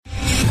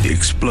The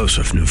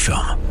explosive new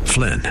film,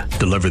 Flynn,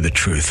 deliver the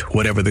truth,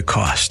 whatever the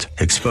cost,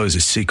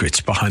 exposes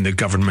secrets behind the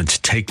government's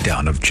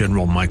takedown of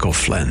General Michael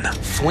Flynn.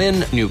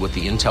 Flynn knew what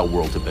the intel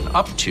world had been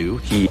up to.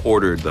 He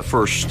ordered the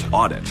first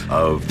audit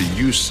of the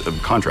use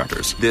of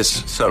contractors.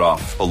 This set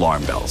off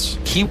alarm bells.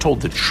 He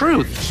told the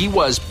truth. He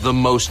was the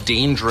most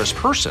dangerous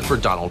person for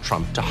Donald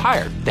Trump to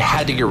hire. They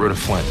had to get rid of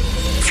Flynn.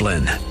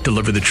 Flynn,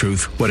 deliver the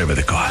truth, whatever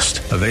the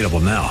cost. Available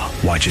now.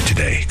 Watch it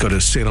today. Go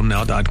to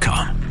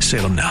salemnow.com.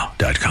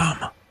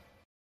 salemnow.com.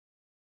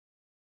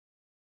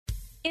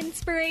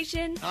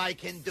 Inspiration. I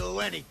can do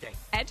anything.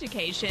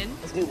 Education.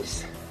 Let's do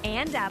this.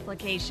 And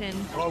application.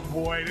 Oh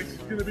boy, this is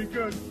gonna be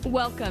good.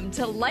 Welcome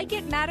to Like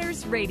It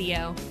Matters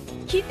Radio.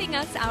 Keeping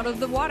us out of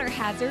the water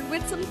hazard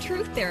with some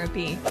truth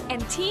therapy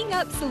and teeing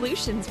up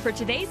solutions for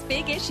today's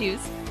big issues.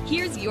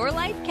 Here's your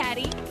life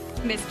caddy,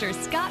 Mr.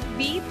 Scott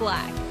V.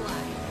 Black.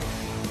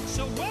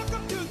 So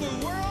welcome to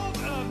the world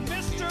of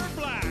Mr.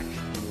 Black.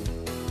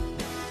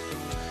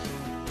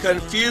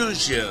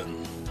 Confusion.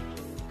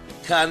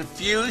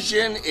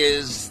 Confusion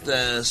is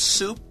the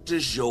soup du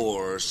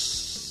jour.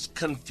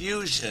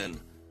 Confusion,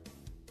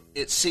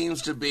 it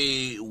seems to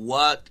be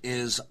what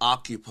is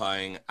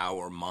occupying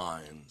our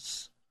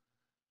minds.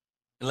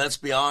 And let's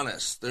be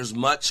honest, there's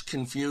much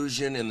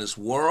confusion in this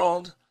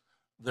world.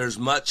 There's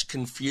much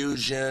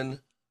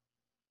confusion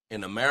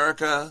in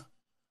America.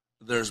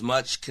 There's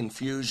much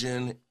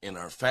confusion in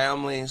our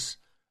families.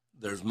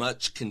 There's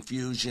much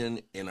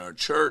confusion in our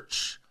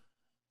church.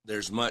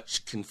 There's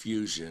much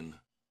confusion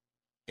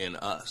in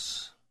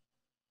us.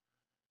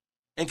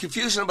 And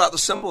confusion about the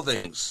simple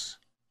things.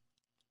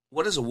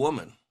 What is a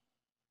woman?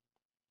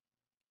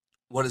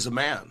 What is a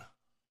man?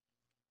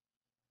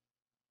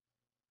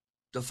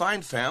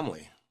 Define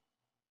family.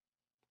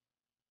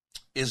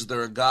 Is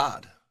there a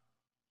God?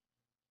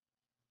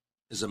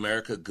 Is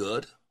America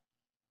good?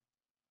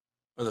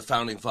 Are the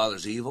founding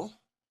fathers evil?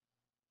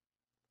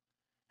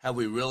 Have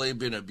we really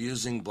been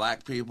abusing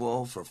black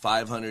people for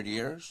 500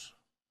 years?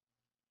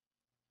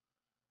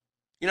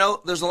 You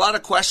know, there's a lot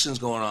of questions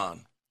going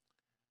on.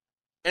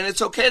 And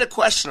it's okay to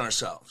question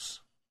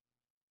ourselves.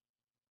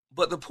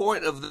 But the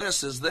point of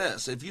this is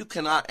this. If you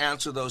cannot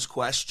answer those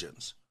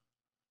questions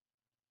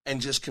and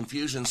just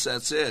confusion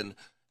sets in,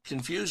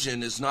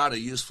 confusion is not a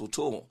useful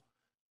tool.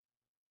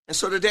 And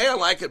so today on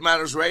Like It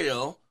Matters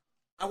Radio,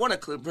 I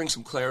want to bring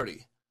some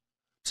clarity.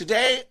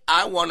 Today,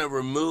 I want to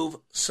remove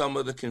some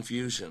of the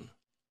confusion.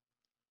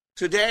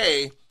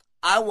 Today,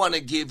 I want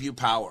to give you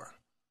power.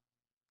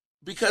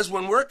 Because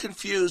when we're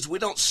confused, we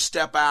don't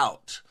step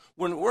out.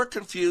 When we're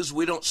confused,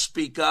 we don't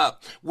speak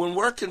up. When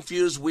we're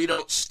confused, we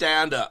don't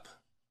stand up.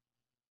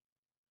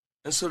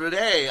 And so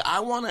today, I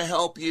want to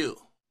help you.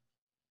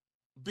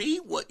 Be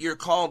what you're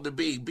called to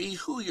be. Be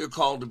who you're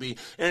called to be.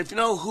 And if you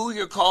know who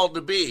you're called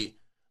to be,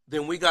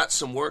 then we got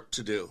some work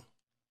to do.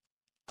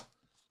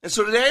 And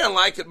so today on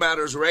Like It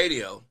Matters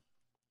Radio,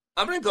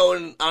 I'm going to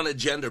go on a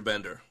gender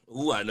bender.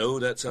 Ooh, I know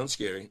that sounds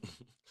scary.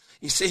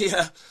 You see,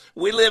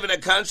 we live in a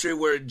country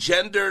where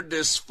gender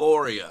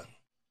dysphoria,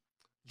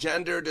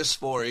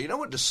 you know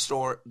what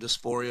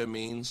dysphoria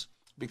means?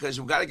 Because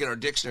we've got to get our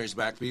dictionaries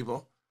back,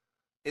 people.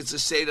 It's a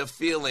state of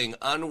feeling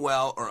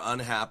unwell or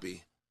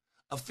unhappy,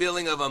 a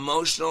feeling of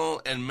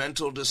emotional and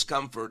mental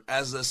discomfort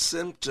as a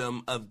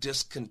symptom of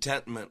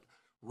discontentment,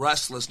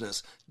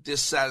 restlessness,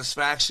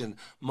 dissatisfaction,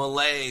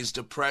 malaise,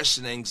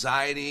 depression,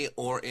 anxiety,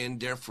 or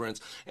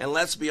indifference. And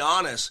let's be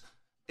honest,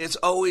 it's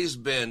always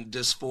been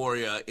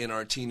dysphoria in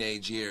our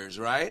teenage years,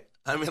 right?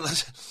 I mean,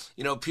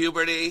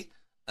 puberty,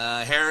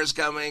 hair is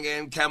coming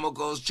in,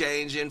 chemicals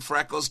changing,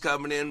 freckles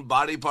coming in,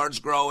 body parts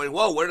growing.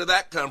 Whoa, where did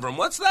that come from?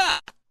 What's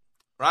that?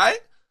 Right?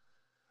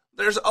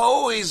 There's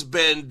always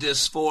been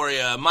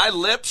dysphoria. My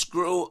lips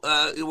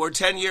were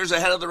 10 years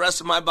ahead of the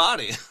rest of my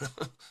body.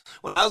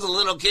 When I was a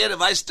little kid, if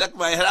I stuck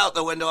my head out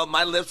the window,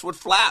 my lips would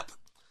flap.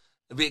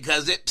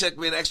 Because it took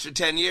me an extra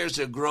 10 years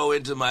to grow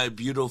into my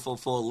beautiful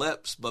full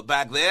lips. But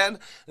back then,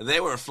 they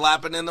were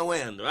flapping in the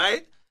wind,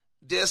 right?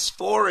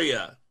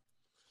 Dysphoria.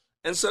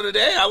 And so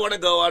today, I want to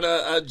go on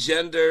a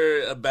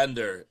gender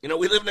bender. You know,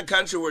 we live in a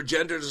country where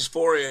gender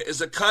dysphoria is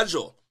a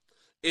cudgel.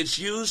 It's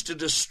used to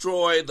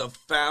destroy the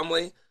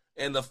family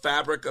and the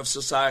fabric of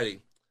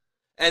society.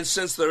 And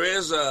since there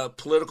is a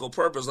political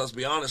purpose, let's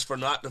be honest, for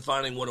not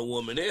defining what a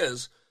woman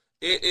is,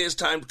 it is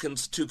time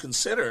to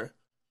consider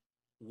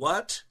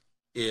what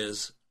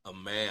is a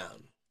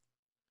man.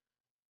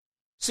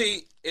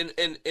 See,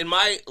 in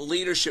my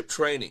leadership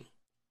training,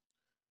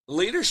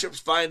 leaderships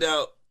find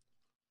out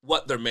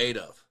what they're made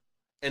of.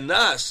 And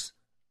thus,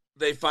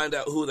 they find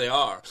out who they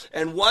are.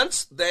 And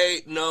once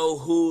they know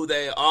who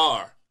they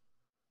are,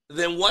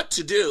 then what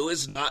to do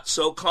is not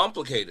so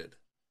complicated.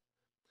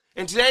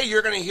 And today,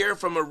 you're going to hear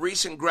from a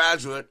recent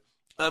graduate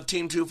of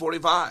Team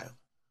 245.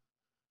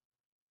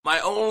 My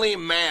only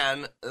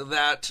man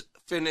that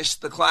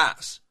finished the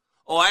class.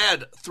 Oh, I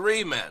had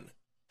 3 men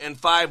and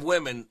 5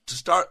 women to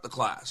start the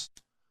class.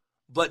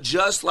 But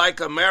just like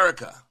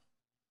America,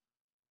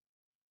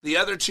 the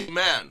other 2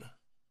 men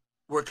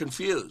were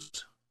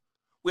confused.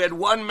 We had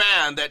 1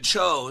 man that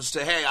chose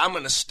to, hey, I'm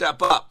going to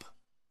step up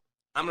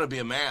I'm going to be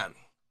a man.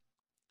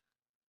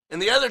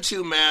 And the other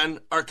two men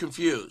are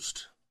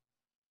confused.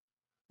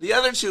 The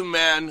other two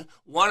men,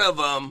 one of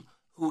them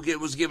who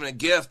was given a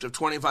gift of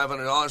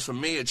 $2,500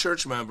 from me, a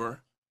church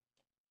member,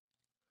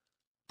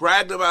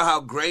 bragged about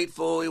how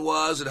grateful he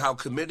was and how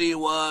committed he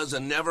was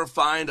and never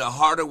find a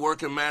harder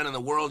working man in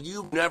the world.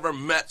 You've never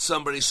met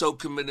somebody so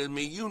committed to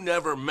me. You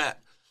never met.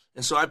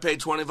 And so I paid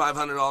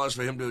 $2,500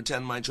 for him to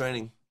attend my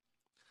training.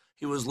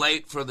 He was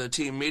late for the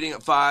team meeting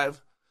at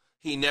 5.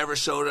 He never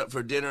showed up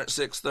for dinner at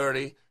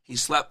 6:30. He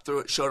slept through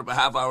it, showed up a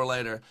half hour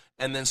later,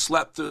 and then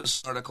slept through the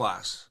start of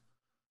class.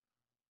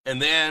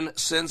 And then,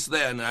 since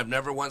then, I've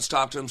never once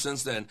talked to him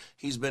since then,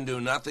 he's been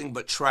doing nothing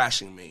but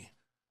trashing me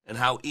and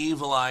how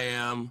evil I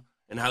am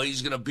and how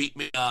he's going to beat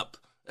me up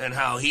and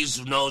how he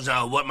knows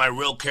now what my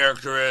real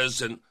character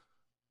is. And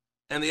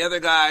the other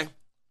guy,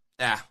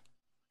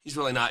 he's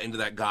really not into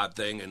that God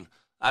thing, and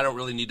I don't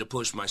really need to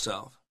push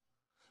myself.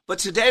 But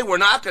today we're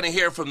not going to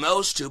hear from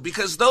those two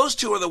because those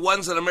two are the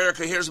ones that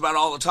America hears about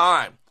all the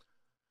time.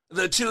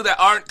 The two that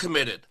aren't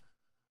committed.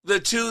 The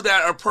two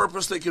that are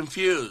purposely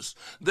confused.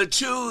 The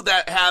two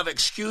that have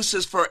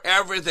excuses for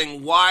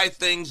everything, why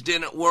things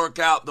didn't work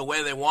out the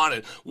way they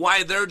wanted,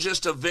 why they're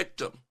just a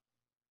victim.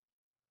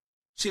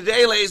 See,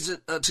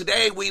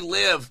 today we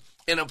live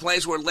in a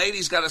place where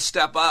ladies got to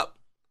step up.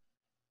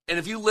 And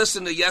if you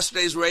listen to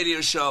yesterday's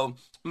radio show,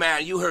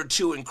 man, you heard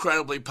two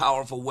incredibly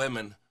powerful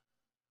women.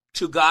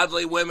 Two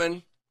godly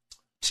women,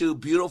 two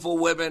beautiful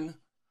women,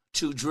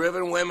 two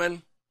driven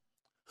women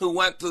who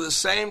went through the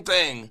same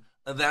thing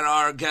that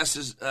our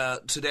guest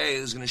today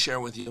is going to share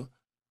with you.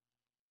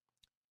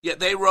 Yet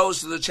they rose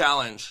to the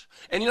challenge.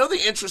 And you know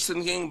the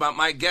interesting thing about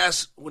my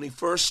guest when he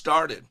first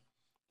started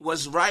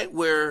was right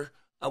where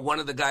one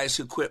of the guys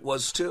who quit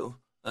was too.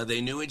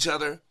 They knew each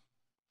other,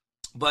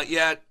 but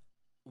yet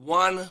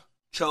one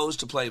chose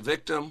to play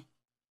victim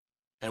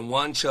and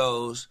one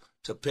chose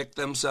to pick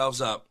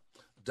themselves up,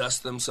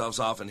 dust themselves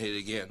off, and hit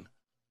again.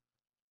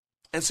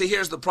 And see,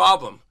 here's the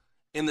problem.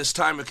 In this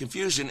time of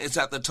confusion, it's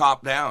at the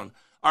top down.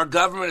 Our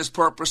government is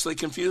purposely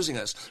confusing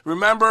us.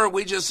 Remember,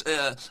 we just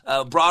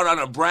brought on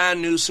a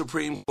brand new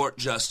Supreme Court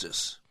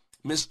Justice,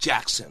 Miss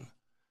Jackson.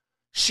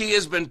 She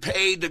has been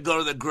paid to go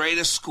to the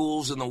greatest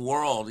schools in the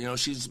world. You know,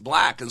 she's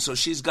black, and so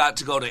she's got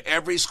to go to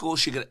every school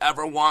she could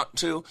ever want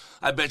to.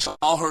 I bet you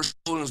all her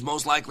schooling is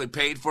most likely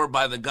paid for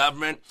by the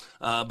government,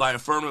 by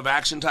affirmative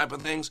action type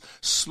of things.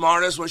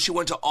 Smartest, when she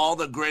went to all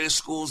the greatest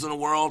schools in the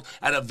world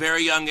at a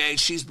very young age,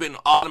 she's been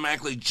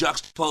automatically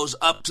juxtaposed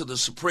up to the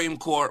Supreme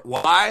Court.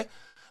 Why?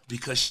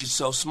 Because she's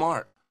so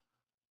smart.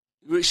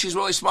 She's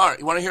really smart.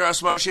 You want to hear how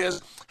smart she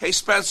is? Hey,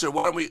 Spencer,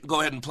 why don't we go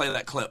ahead and play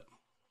that clip?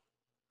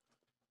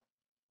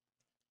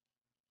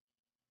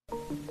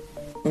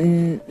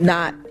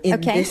 Not in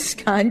this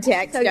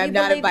context. So I'm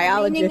not a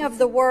biologist. The meaning of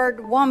the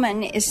word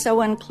woman is so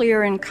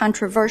unclear and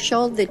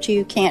controversial that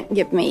you can't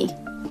give me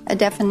a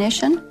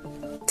definition?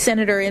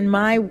 Senator, in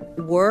my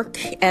work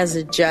as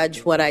a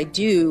judge, what I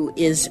do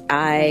is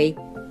I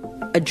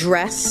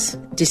address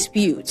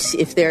disputes.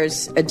 If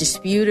there's a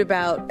dispute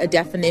about a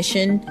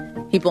definition,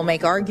 people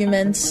make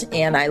arguments,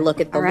 and I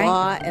look at the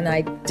law and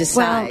I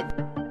decide.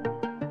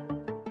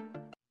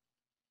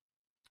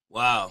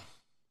 Wow.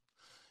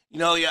 You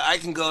know, I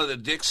can go to the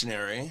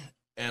dictionary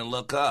and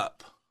look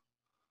up,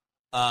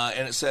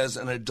 and it says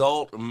an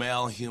adult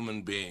male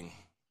human being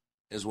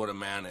is what a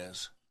man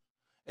is.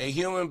 A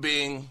human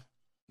being,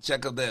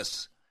 check out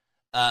this,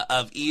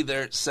 of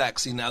either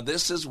sex. See, now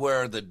this is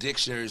where the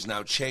dictionary is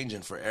now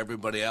changing for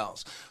everybody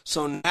else.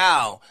 So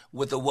now,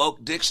 with the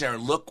woke dictionary,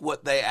 look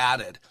what they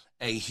added.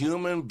 A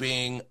human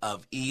being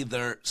of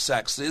either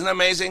sex. Isn't that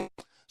amazing?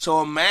 So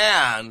a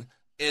man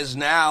is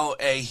now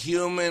a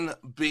human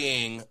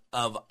being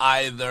of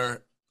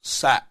either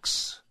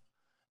sex.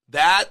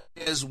 That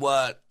is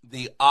what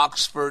the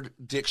Oxford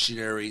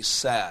Dictionary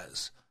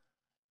says.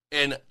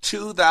 In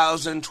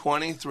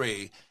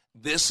 2023,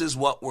 this is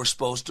what we're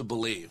supposed to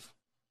believe.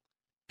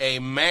 A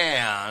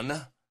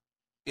man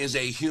is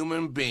a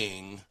human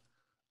being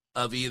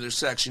of either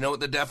sex. You know what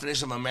the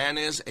definition of a man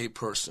is? A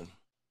person.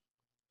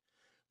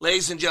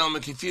 Ladies and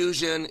gentlemen,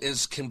 confusion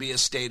can be a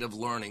state of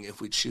learning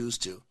if we choose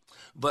to.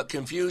 But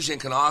confusion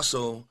can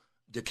also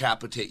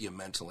decapitate you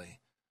mentally,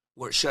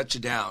 where it shuts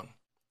you down.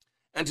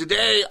 And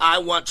today, I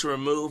want to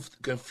remove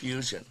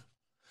confusion.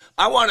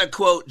 I want to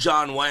quote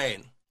John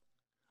Wayne.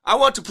 I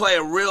want to play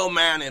a real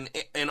man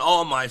in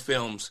all my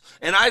films.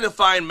 And I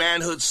define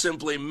manhood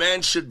simply: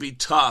 men should be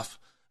tough.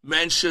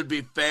 Men should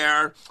be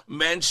fair.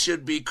 Men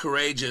should be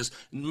courageous.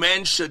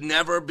 Men should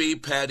never be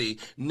petty.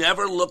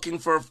 Never looking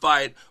for a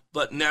fight,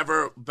 but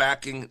never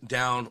backing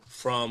down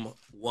from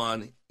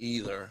one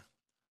either.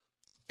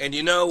 And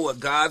you know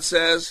what God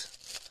says?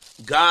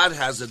 God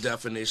has a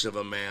definition of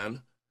a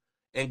man.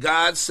 And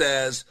God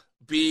says,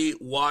 be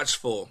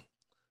watchful.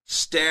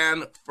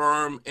 Stand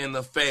firm in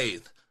the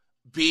faith.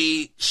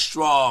 Be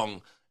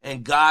strong.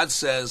 And God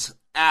says,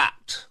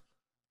 act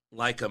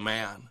like a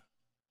man.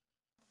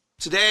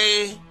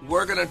 Today,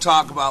 we're going to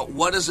talk about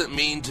what does it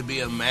mean to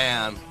be a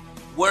man?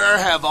 Where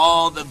have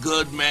all the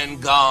good men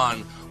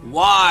gone?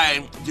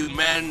 Why do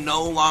men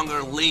no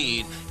longer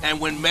lead? And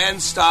when men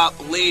stop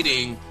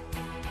leading,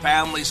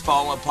 families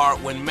fall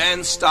apart. When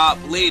men stop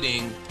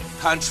leading,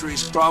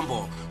 countries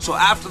crumble. So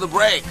after the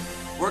break,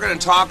 we're going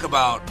to talk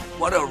about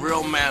what a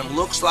real man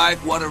looks like,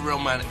 what a real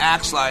man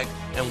acts like,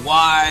 and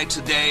why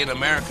today in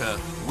America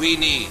we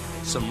need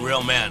some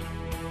real men.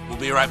 We'll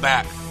be right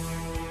back.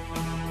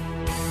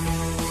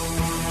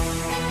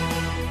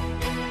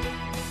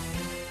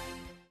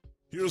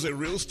 Here's a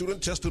real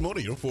student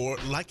testimonial for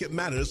Like It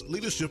Matters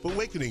Leadership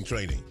Awakening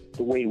Training.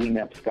 The way we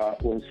met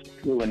Scott was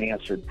through an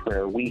answered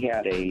prayer. We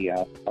had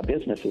a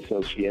business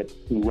associate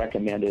who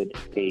recommended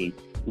a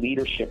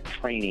leadership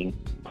training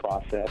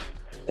process.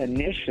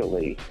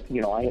 Initially,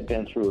 I had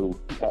been through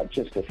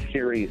just a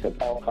series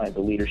of all kinds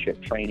of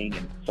leadership training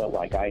and felt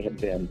like I had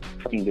been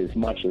trained as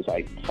much as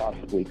I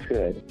possibly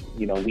could.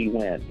 We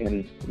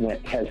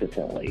went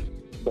hesitantly.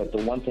 But the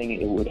one thing,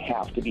 it would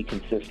have to be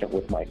consistent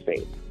with my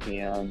faith.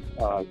 And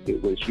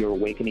it was your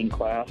awakening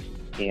class.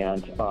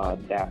 And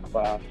that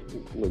class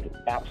was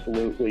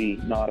absolutely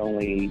not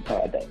only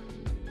the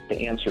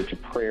answer to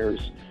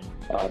prayers,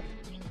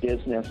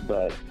 business,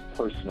 but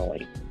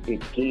personally.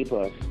 It gave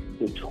us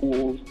the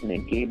tools and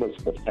it gave us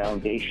the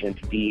foundation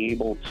to be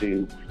able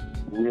to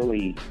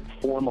really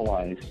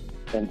formalize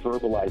and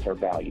verbalize our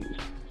values.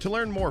 To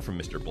learn more from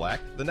Mr. Black,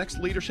 the next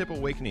Leadership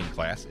Awakening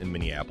class in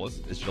Minneapolis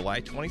is July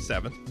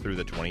 27th through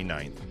the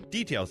 29th.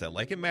 Details at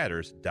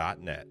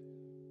likeitmatters.net.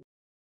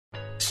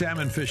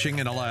 Salmon fishing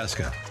in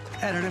Alaska,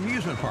 at an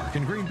amusement park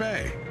in Green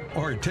Bay,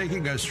 or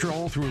taking a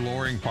stroll through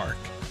Loring Park.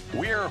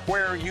 We're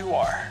where you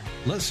are.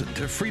 Listen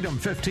to Freedom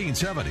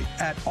 1570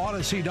 at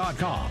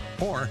Odyssey.com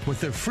or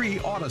with the free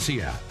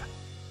Odyssey app.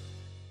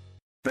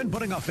 Been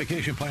putting off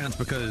vacation plans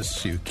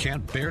because you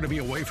can't bear to be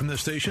away from this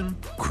station?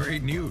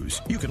 Great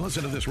news. You can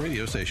listen to this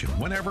radio station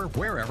whenever,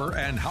 wherever,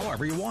 and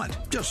however you want.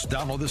 Just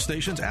download the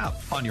station's app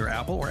on your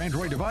Apple or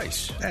Android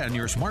device, and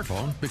your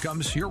smartphone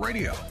becomes your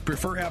radio.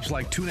 Prefer apps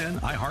like TuneIn,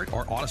 iHeart,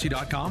 or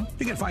Odyssey.com?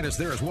 You can find us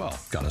there as well.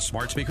 Got a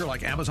smart speaker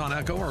like Amazon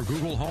Echo or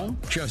Google Home?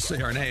 Just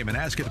say our name and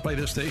ask it to play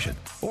this station.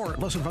 Or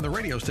listen from the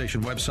radio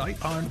station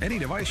website on any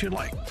device you'd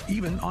like,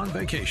 even on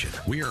vacation.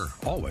 We're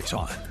always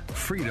on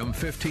Freedom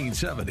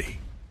 1570.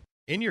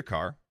 In your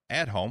car,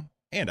 at home,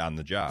 and on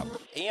the job.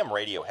 AM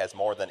radio has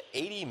more than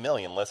 80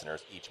 million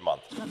listeners each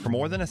month. For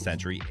more than a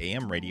century,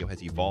 AM radio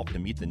has evolved to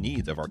meet the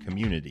needs of our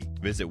community.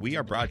 Visit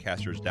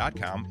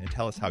wearebroadcasters.com and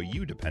tell us how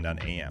you depend on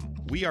AM.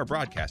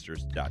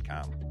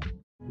 wearebroadcasters.com.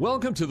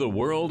 Welcome to the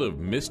world of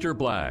Mr.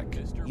 Black.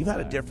 You've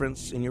had a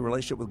difference in your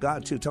relationship with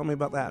God, too. Tell me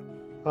about that.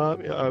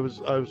 I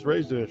was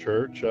raised in a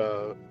church,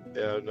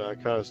 and I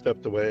kind of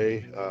stepped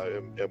away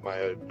in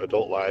my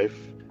adult life.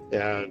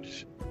 And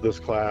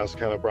this class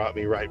kind of brought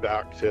me right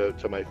back to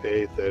my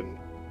faith, and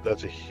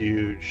that's a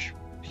huge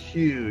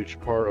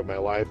part of my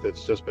life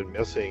that's just been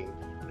missing.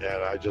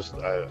 And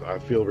I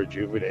feel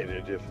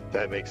rejuvenated, if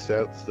that makes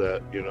sense,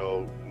 that,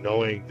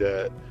 knowing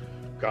that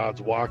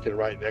God's walking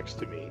right next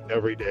to me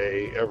every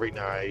day, every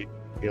night,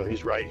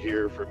 he's right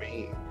here for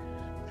me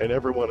and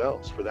everyone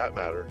else for that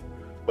matter.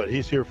 But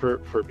he's here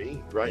for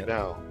me right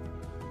now.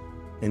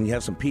 And you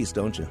have some peace,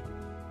 don't you?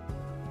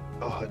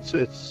 Oh,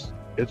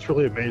 it's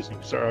really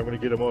amazing. Sorry, I'm going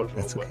to get emotional.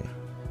 That's okay.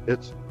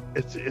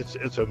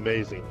 It's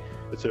amazing.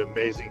 It's an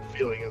amazing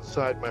feeling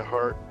inside my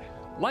heart.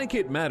 Like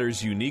It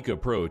Matters' unique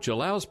approach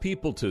allows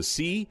people to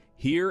see,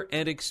 hear,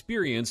 and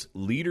experience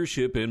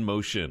leadership in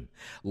motion.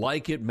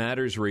 Like It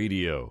Matters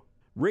Radio.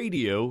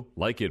 Radio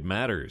like it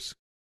matters.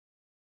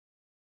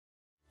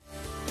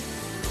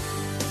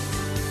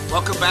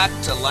 Welcome back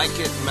to Like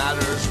It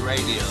Matters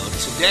Radio.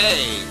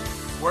 Today,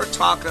 we're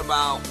talking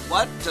about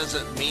what does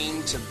it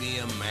mean to be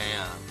a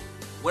man?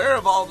 Where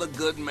have all the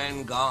good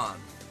men gone?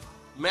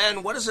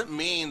 Men, what does it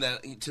mean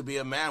to be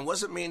a man? What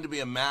does it mean to be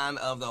a man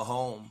of the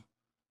home?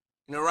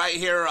 Right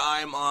here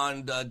I'm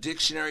on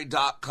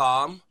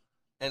dictionary.com,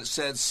 and it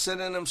says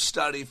synonym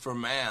study for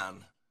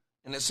man.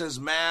 And it says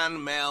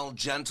man, male,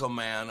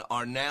 gentleman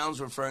are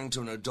nouns referring to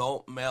an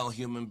adult male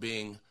human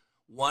being,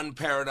 one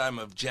paradigm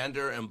of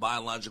gender and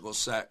biological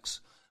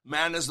sex.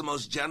 Man is the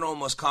most general,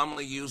 most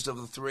commonly used of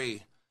the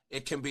three.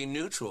 It can be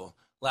neutral,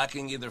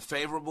 lacking either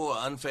favorable or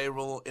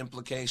unfavorable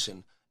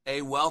implication.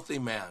 A wealthy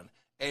man,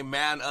 a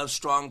man of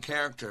strong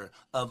character,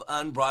 of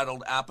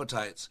unbridled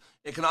appetites.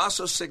 It can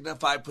also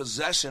signify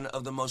possession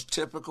of the most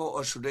typical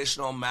or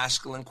traditional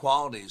masculine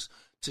qualities,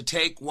 to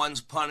take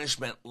one's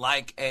punishment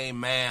like a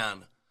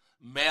man.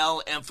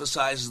 Male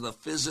emphasizes the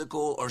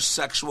physical or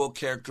sexual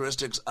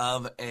characteristics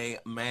of a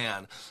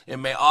man. It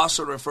may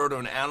also refer to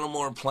an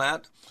animal or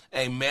plant,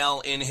 a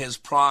male in his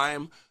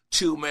prime,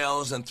 2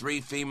 males and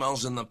 3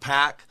 females in the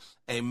pack,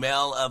 a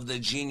male of the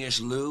genus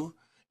Lu.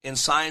 In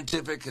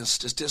scientific and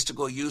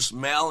statistical use,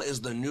 male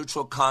is the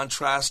neutral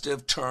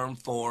contrastive term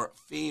for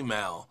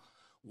female.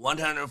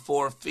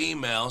 104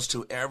 females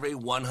to every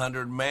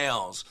 100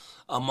 males.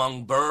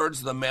 Among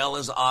birds, the male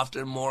is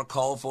often more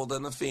colorful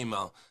than the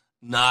female.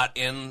 Not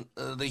in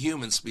the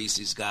human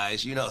species,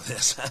 guys. You know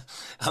this.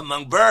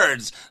 Among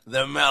birds,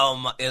 the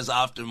male is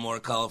often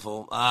more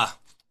colorful.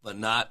 But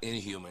not in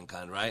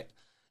humankind, right?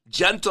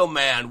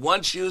 Gentleman,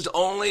 once used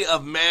only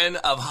of men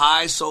of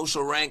high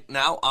social rank,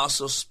 now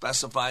also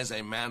specifies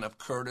a man of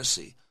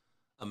courtesy,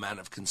 a man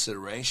of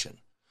consideration.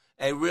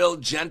 A real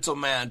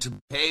gentleman, to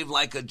behave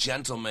like a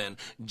gentleman.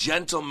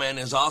 Gentleman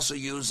is also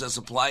used as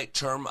a polite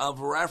term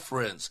of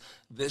reference.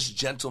 This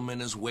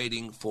gentleman is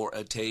waiting for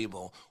a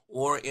table,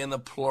 or in the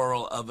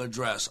plural of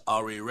address.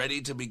 Are we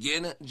ready to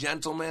begin,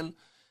 gentlemen?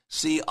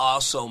 See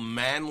also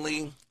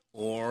manly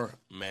or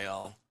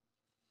male.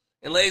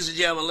 And ladies and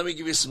gentlemen, let me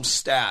give you some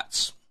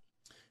stats.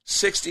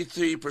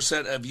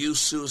 63% of youth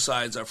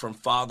suicides are from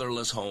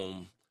fatherless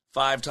home,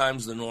 5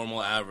 times the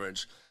normal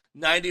average.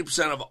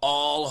 90% of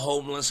all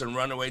homeless and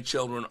runaway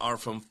children are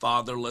from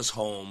fatherless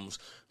homes,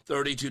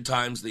 32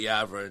 times the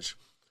average.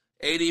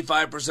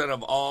 85%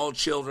 of all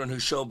children who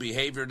show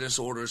behavior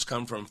disorders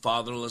come from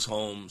fatherless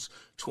homes,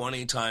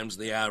 20 times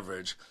the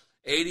average.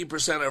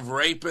 80% of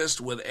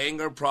rapists with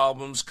anger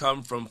problems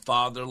come from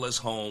fatherless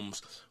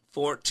homes,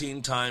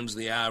 14 times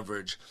the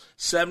average.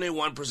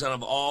 71%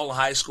 of all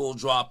high school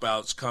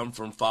dropouts come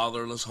from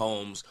fatherless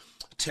homes,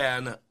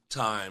 10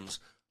 times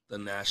the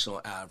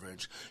national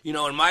average. You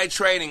know, in my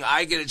training,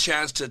 I get a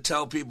chance to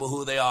tell people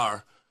who they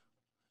are.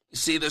 You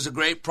see, there's a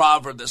great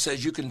proverb that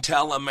says you can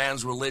tell a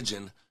man's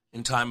religion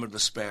in time of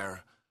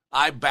despair.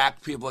 I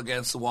back people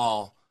against the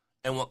wall,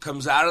 and what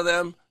comes out of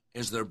them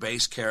is their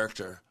base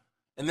character.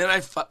 And then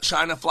I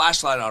shine a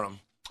flashlight on them.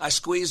 I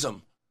squeeze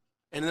them.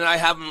 And then I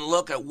have them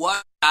look at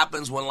what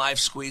happens when life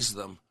squeezes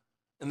them.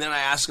 And then I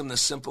ask them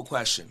this simple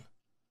question.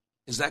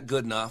 Is that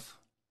good enough?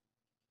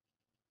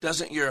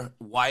 Doesn't your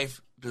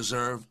wife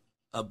deserve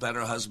a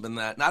better husband than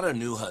that? Not a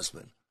new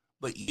husband,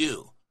 but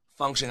you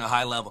functioning at a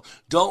high level.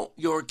 Don't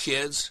your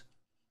kids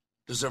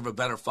deserve a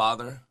better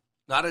father?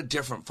 Not a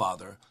different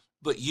father,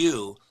 but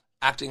you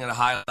acting at a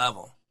high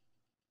level.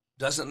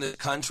 Doesn't the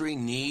country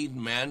need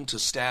men to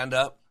stand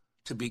up,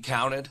 to be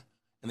counted?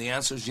 And the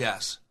answer is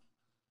yes.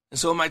 And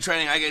so in my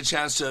training, I get a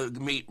chance to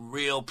meet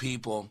real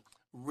people,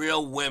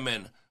 real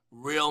women,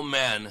 real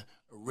men,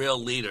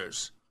 real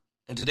leaders.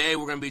 And today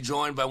we're going to be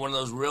joined by one of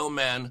those real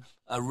men,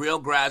 a real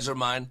graduate of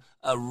mine,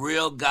 a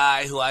real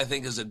guy who I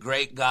think is a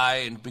great guy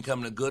and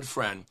becoming a good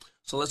friend.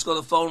 So let's go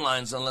to the phone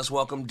lines and let's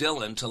welcome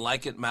Dylan to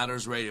Like It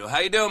Matters Radio. How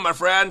you doing, my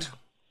friend?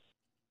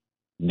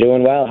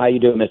 Doing well. How you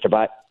doing, Mr.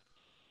 Black?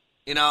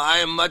 You know, I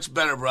am much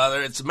better,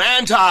 brother. It's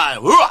man time.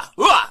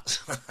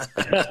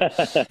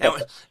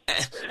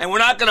 And we're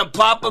not going to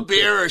pop a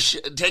beer or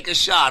take a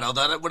shot,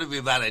 although that wouldn't be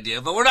a bad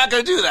idea. But we're not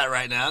going to do that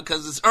right now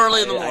because it's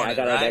early in the morning, I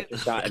got right? an extra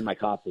shot in my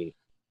coffee.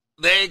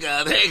 There you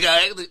go.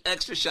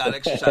 Extra shot.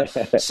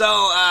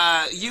 So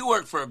you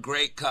work for a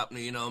great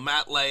company, you know,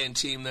 Matt Lay and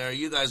team there.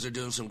 You guys are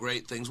doing some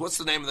great things. What's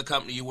the name of the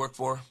company you work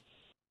for?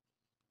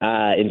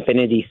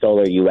 Infinity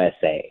Solar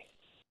USA.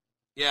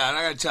 Yeah, and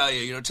I got to tell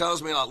you, it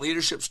tells me a lot.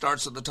 Leadership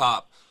starts at the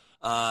top.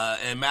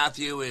 And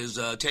Matthew is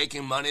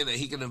taking money that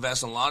he can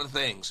invest in a lot of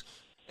things.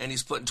 And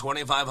he's putting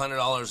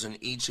 $2,500 in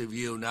each of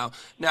you.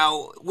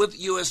 Now with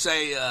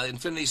USA,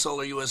 Infinity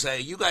Solar USA,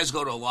 you guys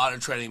go to a lot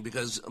of training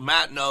because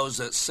Matt knows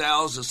that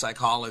sales is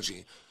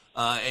psychology.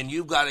 And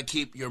you've got to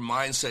keep your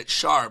mindset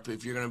sharp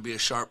if you're going to be a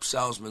sharp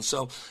salesman.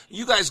 So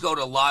you guys go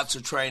to lots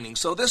of training.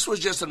 So this was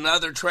just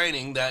another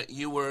training that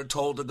you were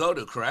told to go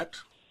to,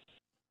 correct?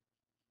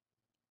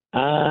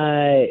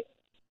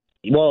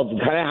 Well,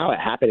 kind of how it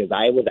happened is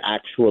I was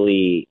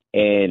actually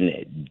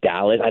in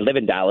Dallas. I live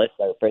in Dallas,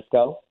 or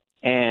Frisco.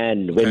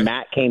 And when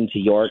Matt came to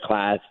your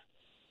class,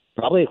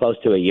 probably close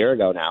to a year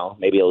ago now,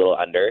 maybe a little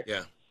under,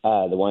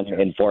 the one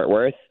in Fort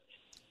Worth,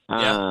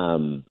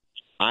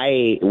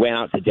 I went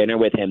out to dinner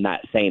with him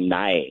that same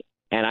night.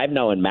 And I've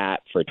known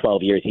Matt for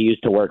 12 years. He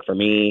used to work for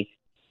me,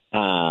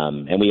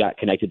 and we got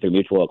connected through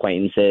mutual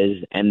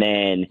acquaintances. And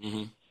then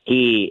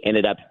we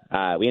ended up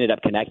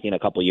connecting a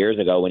couple years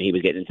ago when he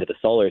was getting into the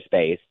solar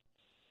space.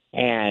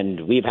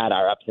 And we've had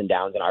our ups and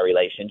downs in our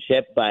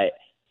relationship. But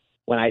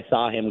when I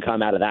saw him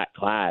come out of that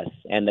class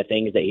and the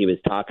things that he was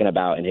talking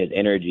about and his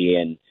energy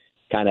and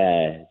kind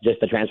of just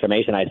the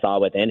transformation I saw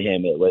within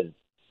him, it was,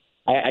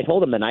 I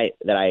told him the night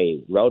that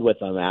I rode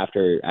with him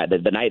after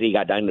the night that he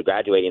got done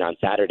graduating on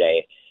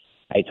Saturday,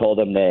 I told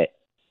him that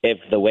if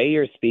the way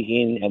you're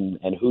speaking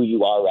and who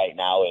you are right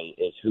now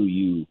is who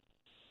you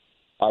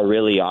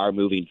really are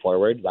moving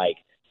forward, like,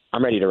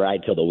 I'm ready to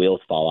ride till the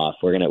wheels fall off.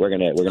 We're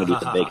gonna do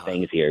some big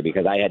things here,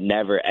 because I had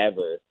never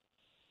ever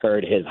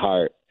heard his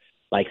heart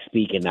like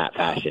speak in that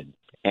fashion,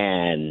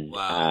 and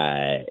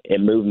it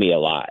moved me a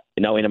lot.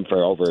 Knowing him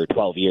for over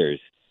 12 years,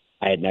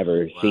 I had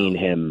never seen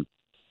him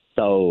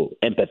so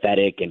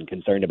empathetic and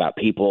concerned about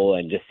people,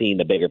 and just seeing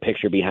the bigger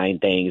picture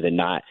behind things and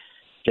not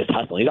just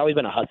hustling. He's always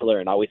been a hustler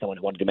and always someone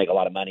who wanted to make a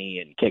lot of money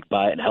and kick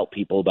butt and help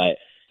people, but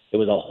it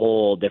was a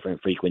whole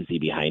different frequency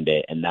behind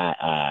it, and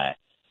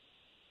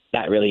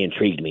that really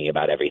intrigued me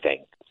about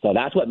everything. So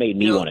that's what made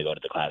me want to go to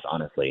the class,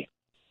 honestly.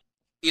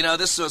 You know,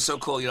 this was so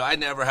cool. I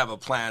never have a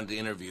plan to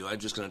interview. I'm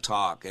just going to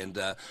talk. And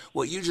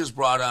what you just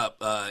brought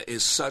up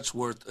is such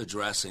worth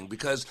addressing,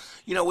 because,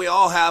 we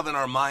all have in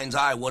our mind's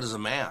eye, what is a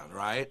man,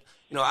 right?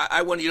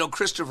 I want,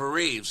 Christopher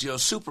Reeves,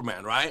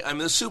 Superman, right? I'm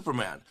the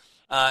Superman.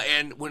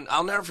 And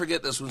I'll never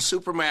forget this, when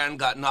Superman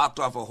got knocked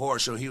off a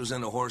horse, he was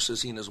into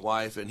horses, he and his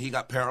wife, and he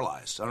got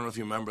paralyzed. I don't know if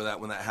you remember that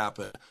when that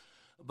happened.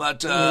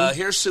 But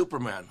here's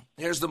Superman.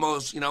 Here's the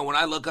most, when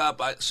I look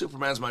up,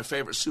 Superman's my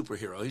favorite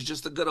superhero. He's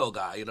just a good old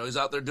guy. He's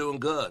out there doing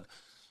good.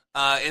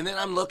 And then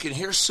I'm looking,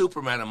 here's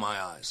Superman in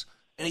my eyes.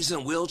 And he's in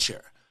a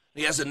wheelchair.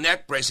 He has a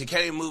neck brace. He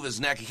can't even move his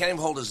neck. He can't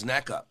even hold his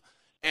neck up.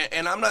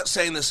 And I'm not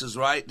saying this is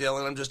right,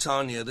 Dylan. I'm just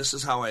telling you, this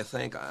is how I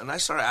think. And I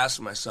started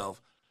asking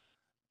myself,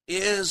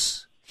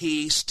 is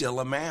he still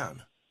a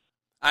man?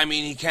 I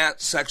mean, he can't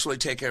sexually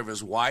take care of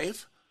his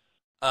wife.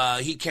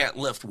 He can't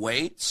lift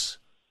weights.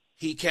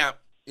 He can't,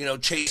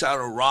 chase out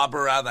a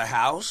robber out of the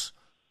house.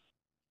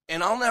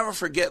 And I'll never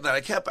forget that.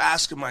 I kept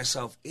asking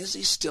myself, is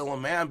he still a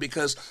man?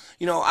 Because,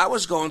 I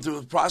was going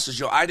through the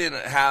process. I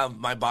didn't have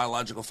my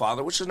biological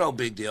father, which is no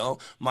big deal.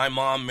 My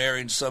mom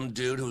married some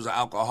dude who was an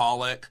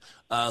alcoholic,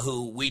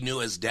 who we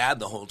knew as dad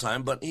the whole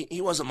time, but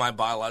he wasn't my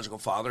biological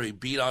father. He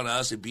beat on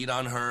us. He beat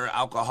on her,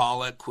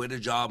 alcoholic, quit a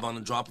job on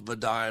the drop of a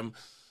dime.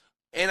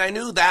 And I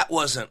knew that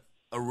wasn't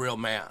a real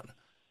man.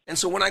 And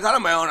so when I got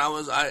on my own,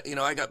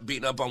 I got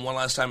beaten up on one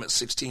last time at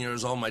 16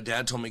 years old. My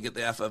dad told me to get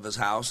the F out of his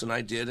house, and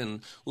I did,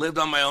 and lived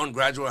on my own,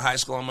 graduated high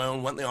school on my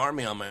own, went in the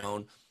Army on my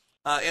own.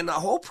 In the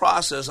whole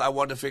process, I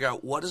wanted to figure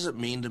out, what does it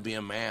mean to be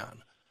a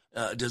man?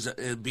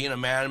 Being a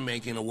man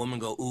making a woman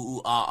go ooh,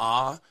 ooh, ah,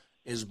 ah?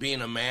 Is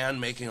being a man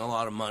making a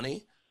lot of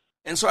money?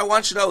 And so I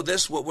want you to know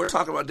this, what we're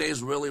talking about today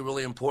is really,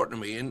 really important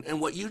to me.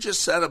 And what you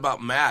just said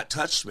about Matt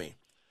touched me.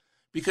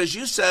 Because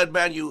you said,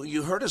 man,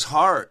 you heard his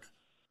heart.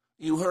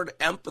 You heard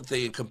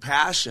empathy and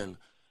compassion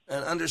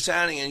and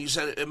understanding. And you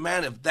said,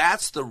 man, if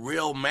that's the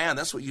real man,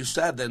 that's what you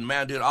said, then,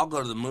 man, dude, I'll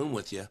go to the moon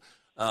with you.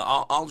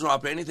 I'll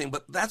drop anything.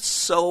 But that's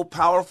so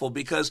powerful,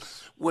 because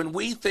when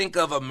we think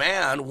of a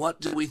man,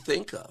 what do we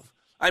think of?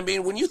 I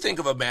mean, when you think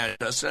of a man,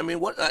 Justin,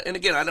 what? And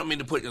again, I don't mean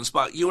to put you on the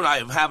spot. You and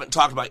I haven't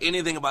talked about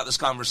anything about this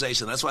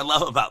conversation. That's what I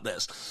love about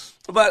this.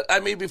 But I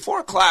mean,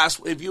 before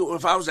class,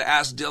 if I was to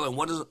ask Dylan,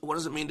 what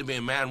does it mean to be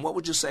a man? What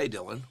would you say,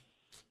 Dylan?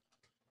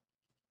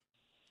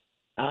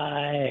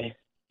 I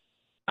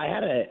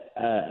had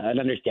an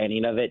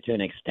understanding of it to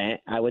an extent.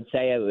 I would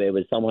say it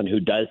was someone who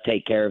does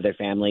take care of their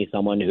family,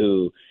 someone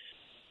who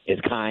is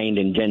kind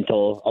and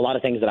gentle. A lot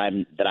of things that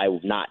I'm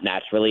not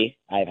naturally.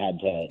 I've had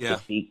to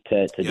seek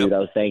to do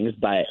those things,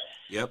 but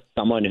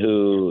someone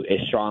who is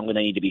strong when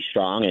they need to be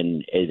strong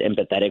and is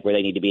empathetic where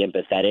they need to be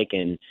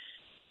empathetic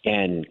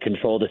and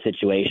control the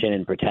situation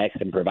and protects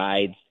and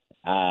provides.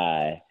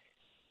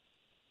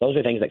 Those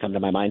are things that come to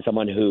my mind.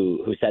 Someone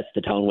who sets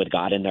the tone with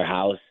God in their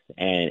house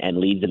and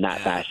leads in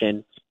that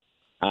fashion.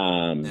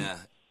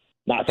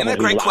 Not someone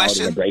who's loud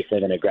and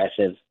abrasive and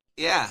aggressive.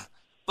 Yeah.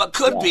 But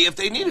could be if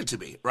they needed to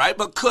be, right?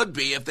 But could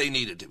be if they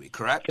needed to be,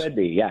 correct? Could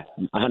be, yeah,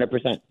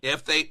 100%.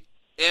 If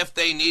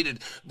they needed.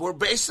 We're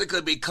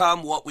basically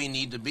become what we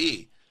need to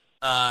be.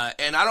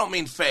 And I don't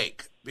mean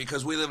fake,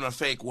 because we live in a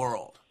fake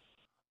world.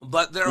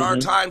 But there are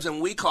times,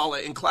 and we call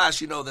it in class,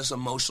 this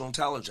emotional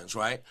intelligence,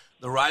 right?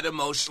 The right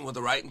emotion with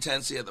the right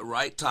intensity at the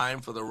right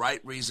time for the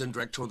right reason,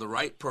 direct toward the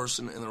right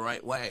person in the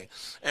right way.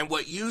 And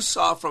what you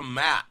saw from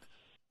Matt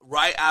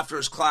right after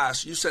his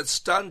class, you said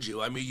stunned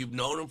you. I mean, you've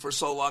known him for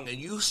so long, and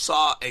you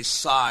saw a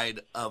side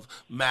of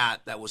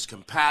Matt that was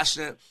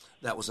compassionate,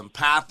 that was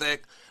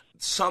empathic,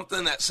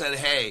 something that said,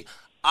 hey,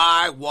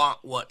 I want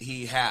what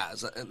he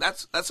has. And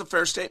that's a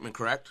fair statement,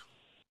 correct?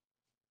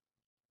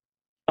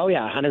 Oh,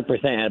 yeah,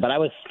 100%. But I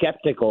was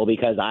skeptical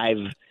because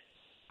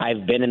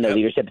I've been in the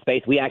leadership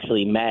space. We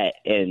actually met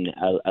in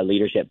a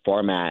leadership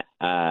format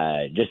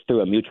just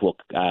through a mutual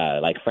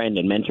friend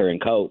and mentor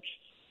and coach.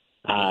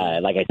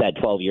 Like I said,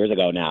 12 years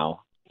ago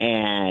now.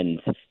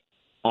 And so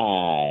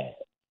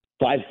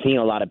I've seen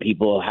a lot of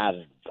people have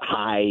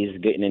highs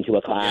getting into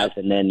a class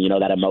and then,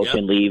 that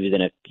emotion leaves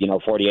and,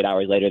 48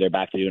 hours later, they're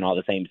back to doing all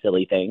the same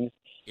silly things.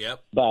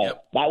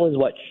 But that was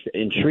what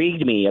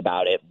intrigued me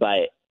about it.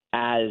 But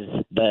as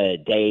the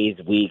days,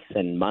 weeks,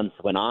 and months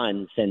went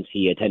on since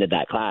he attended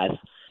that class,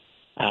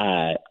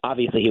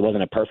 obviously he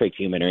wasn't a perfect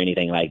human or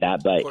anything like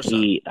that, but I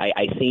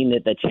seen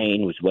that the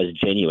change was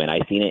genuine. I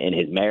seen it in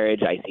his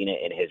marriage. I seen it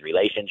in his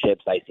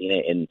relationships. I seen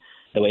it in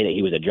the way that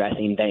he was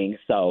addressing things.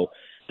 So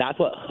that's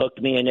what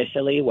hooked me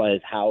initially, was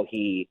how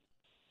he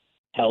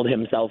held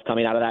himself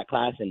coming out of that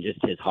class, and just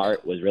his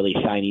heart was really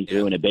shining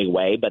through in a big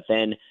way. But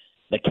then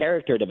the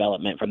character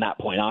development from that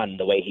point on,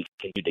 the way he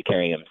continued to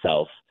carry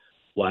himself,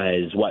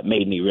 was what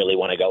made me really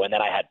want to go. And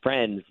then I had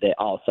friends that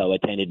also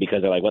attended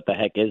because they're like, what the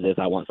heck is this?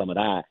 I want some of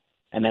that.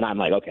 And then I'm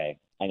like, okay,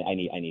 I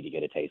need to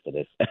get a taste of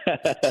this.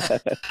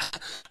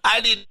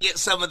 I need to get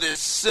some of this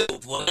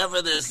soup.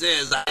 Whatever this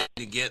is, I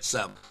need to get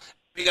some.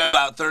 We got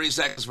about 30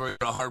 seconds for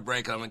a hard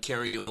break. I'm going to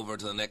carry you over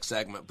to the next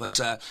segment. But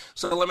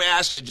so let me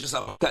ask you,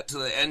 I'll cut to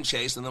the end,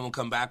 Chase, and then we'll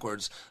come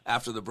backwards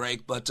after the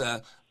break. But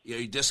are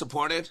you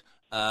disappointed?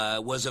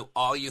 Was it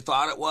all you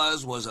thought it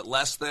was? Was it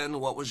less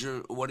than? What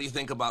do you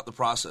think about the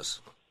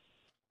process?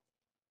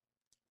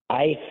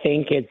 I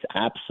think it's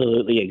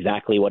absolutely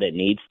exactly what it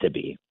needs to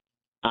be.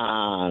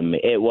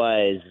 It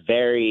was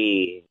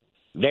very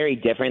very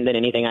different than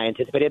anything I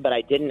anticipated, but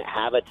I didn't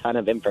have a ton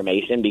of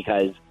information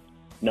because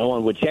no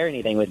one would share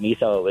anything with me,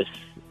 so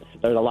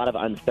there was a lot of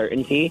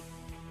uncertainty.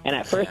 And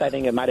at first, I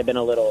think it might have been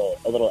a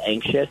little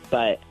anxious,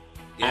 but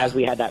as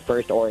we had that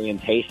first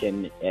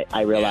orientation,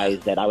 I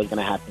realized that I was going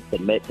to have to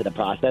submit to the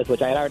process,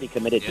 which I had already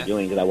committed to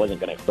doing because I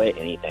wasn't going to quit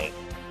anything.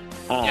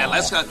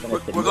 Let's go.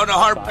 We're going to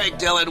heartbreak,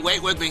 Dylan.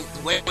 Wait with me.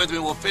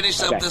 We'll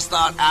finish up this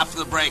thought after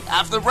the break.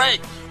 After the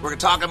break, we're going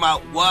to talk about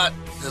what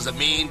does it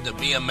mean to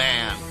be a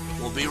man.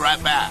 We'll be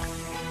right back.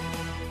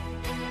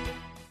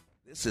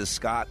 This is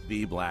Scott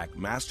B. Black,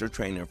 Master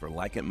Trainer for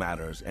Like It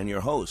Matters and your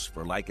host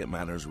for Like It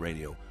Matters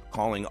Radio,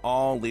 calling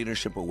all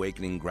Leadership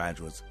Awakening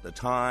graduates. The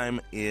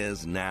time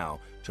is now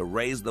to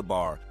raise the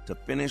bar, to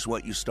finish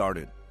what you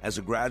started. As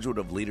a graduate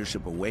of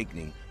Leadership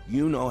Awakening,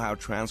 you know how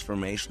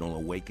transformational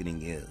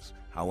awakening is.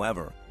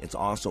 However, it's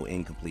also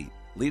incomplete.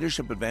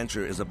 Leadership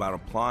Adventure is about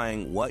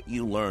applying what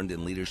you learned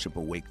in Leadership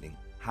Awakening.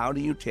 How do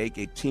you take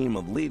a team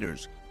of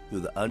leaders through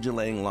the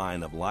undulating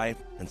line of life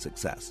and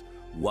success?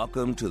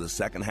 Welcome to the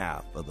second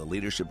half of the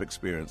Leadership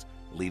Experience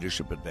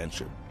Leadership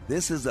Adventure.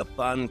 This is a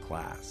fun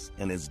class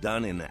and is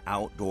done in an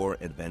outdoor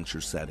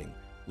adventure setting.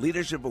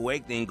 Leadership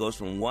Awakening goes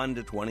from 1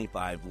 to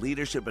 25.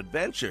 Leadership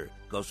Adventure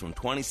goes from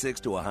 26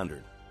 to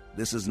 100.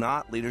 This is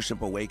not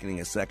Leadership Awakening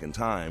a second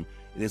time.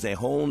 It is a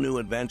whole new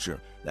adventure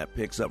that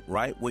picks up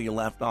right where you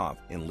left off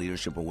in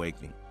Leadership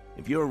Awakening.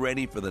 If you're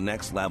ready for the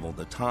next level,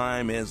 the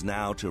time is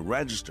now to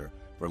register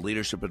for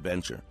Leadership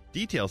Adventure.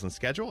 Details and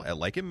schedule at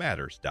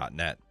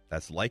likeitmatters.net.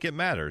 That's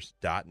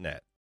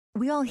likeitmatters.net.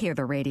 We all hear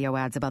the radio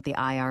ads about the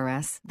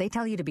IRS. They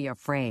tell you to be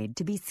afraid,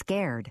 to be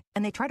scared,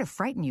 and they try to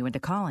frighten you into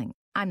calling.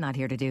 I'm not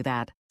here to do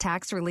that.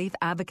 Tax Relief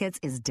Advocates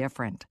is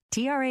different.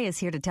 TRA is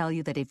here to tell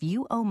you that if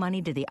you owe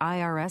money to the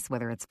IRS,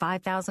 whether it's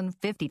 $5,000,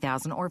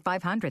 $50,000, or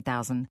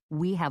 $500,000,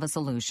 we have a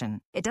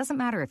solution. It doesn't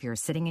matter if you're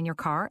sitting in your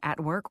car, at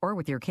work, or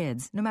with your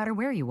kids. No matter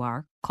where you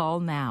are, call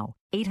now.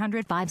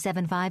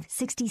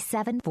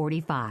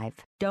 800-575-6745.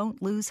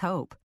 Don't lose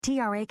hope.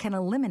 TRA can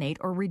eliminate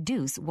or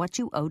reduce what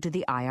you owe to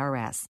the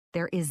IRS.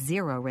 There is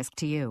zero risk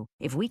to you.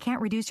 If we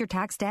can't reduce your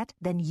tax debt,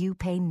 then you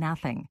pay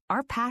nothing.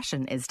 Our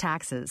passion is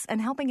taxes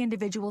and helping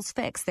individuals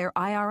fix their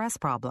IRS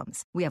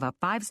problems. We have a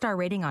 5-star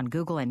rating on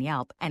Google and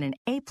Yelp and an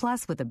A+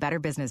 with the Better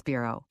Business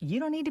Bureau. You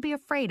don't need to be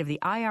afraid of the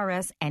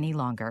IRS any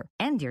longer.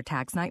 End your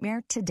tax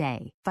nightmare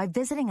today by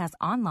visiting us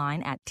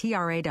online at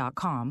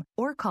TRA.com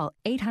or call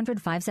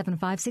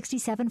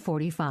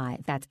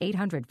 800-575-6745. That's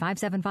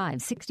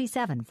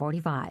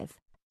 800-575-6745.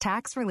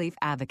 Tax Relief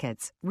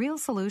Advocates. Real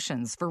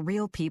solutions for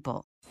real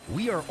people.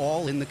 We are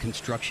all in the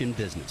construction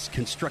business,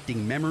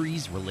 constructing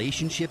memories,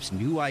 relationships,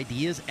 new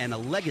ideas, and a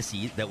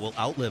legacy that will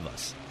outlive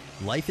us.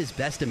 Life is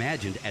best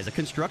imagined as a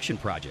construction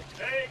project.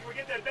 Hey, can we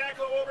get that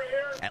backhoe over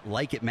here? At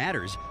Like It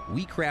Matters,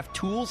 we craft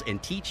tools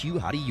and teach you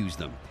how to use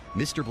them.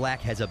 Mr.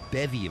 Black has a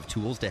bevy of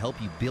tools to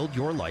help you build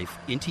your life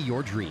into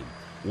your dream.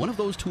 One of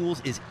those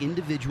tools is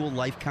individual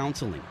life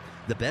counseling.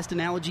 The best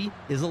analogy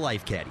is a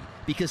life caddy,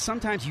 because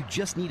sometimes you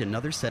just need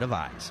another set of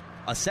eyes.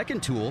 A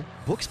second tool,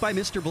 Books by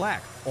Mr.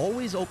 Black,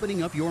 always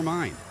opening up your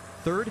mind.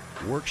 Third,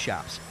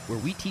 workshops, where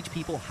we teach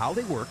people how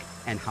they work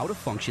and how to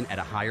function at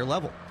a higher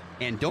level.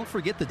 And don't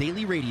forget the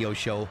daily radio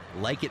show,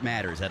 Like It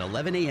Matters, at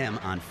 11 a.m.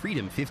 on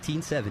Freedom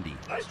 1570.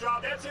 Nice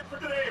job. That's it for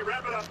today.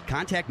 Wrap it up.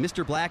 Contact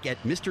Mr. Black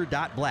at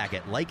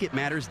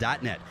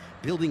mr.black@likeitmatters.net.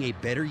 Building a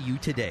better you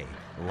today.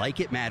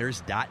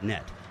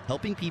 Likeitmatters.net.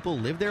 Helping people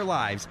live their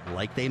lives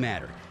like they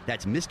matter.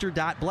 That's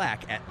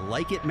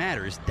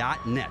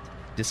mr.black@likeitmatters.net.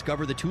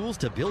 Discover the tools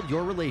to build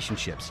your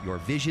relationships, your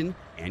vision,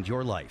 and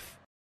your life.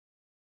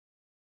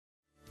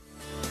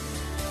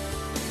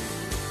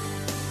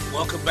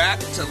 Welcome back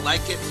to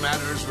Like It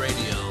Matters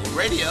Radio.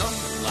 Radio,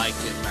 like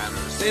it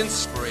matters.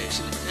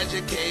 Inspiration,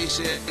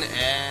 education,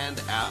 and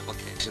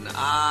application.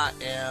 I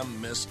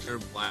am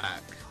Mr.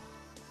 Black.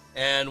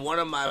 And one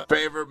of my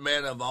favorite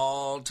men of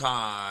all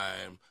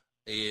time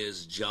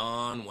is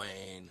John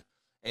Wayne.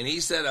 And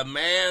he said, a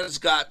man's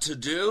got to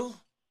do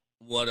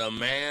what a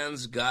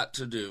man's got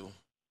to do.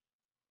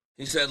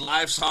 He said,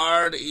 life's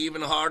hard,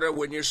 even harder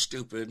when you're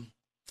stupid.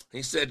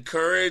 He said,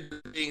 courage,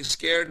 being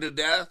scared to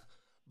death,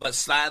 but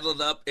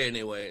saddled up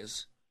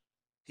anyways.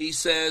 He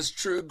says,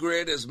 true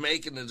grit is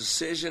making a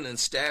decision and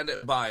standing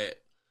by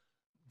it,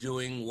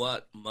 doing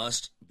what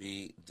must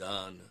be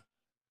done.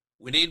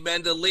 We need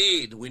men to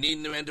lead. We need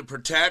men to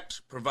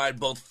protect,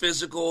 provide both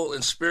physical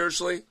and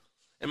spiritually.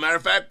 As a matter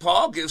of fact,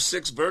 Paul gives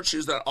 6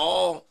 virtues that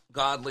all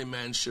godly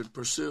men should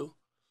pursue: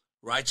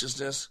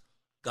 righteousness,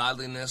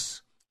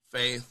 godliness,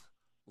 faith,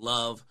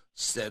 love,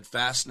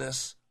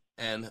 steadfastness,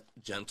 and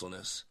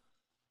gentleness.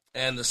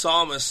 And the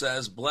psalmist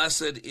says,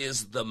 blessed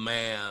is the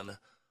man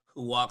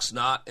who walks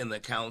not in the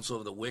counsel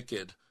of the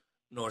wicked,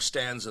 nor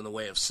stands in the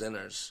way of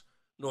sinners,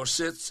 nor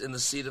sits in the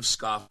seat of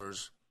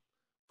scoffers.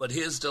 But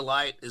his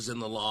delight is in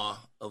the law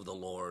of the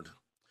Lord.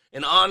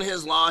 And on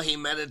his law he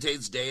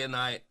meditates day and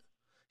night.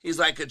 He's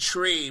like a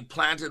tree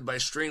planted by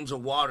streams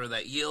of water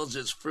that yields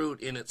its fruit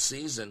in its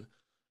season,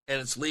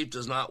 and its leaf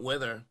does not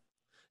wither.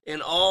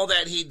 In all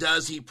that he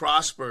does, he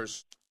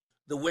prospers.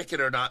 The wicked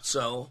are not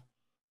so,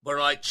 but are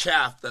like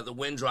chaff that the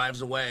wind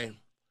drives away.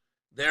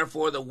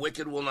 Therefore the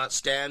wicked will not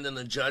stand in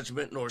the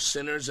judgment, nor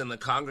sinners in the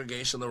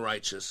congregation of the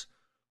righteous.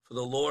 For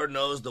the Lord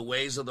knows the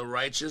ways of the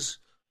righteous,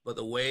 but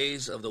the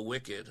ways of the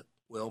wicked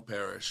will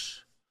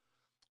perish.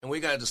 And we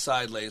got to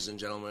decide, ladies and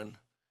gentlemen,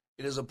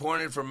 it is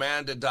appointed for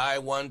man to die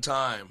one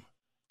time,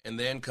 and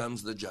then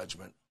comes the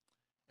judgment.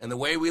 And the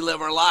way we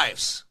live our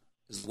lives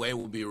is the way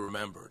we'll be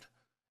remembered.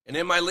 And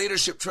in my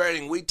leadership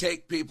training, we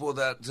take people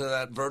to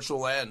that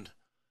virtual end,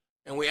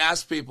 and we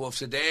ask people, if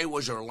today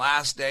was your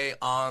last day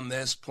on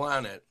this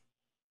planet,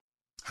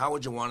 how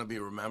would you want to be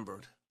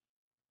remembered?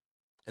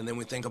 And then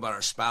we think about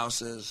our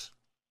spouses,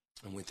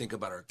 and we think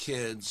about our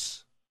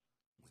kids,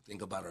 we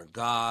think about our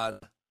God,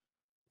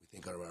 we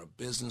think about our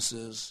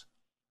businesses,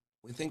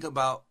 we think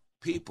about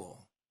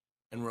people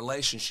and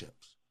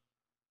relationships.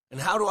 And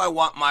how do I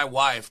want my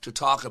wife to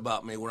talk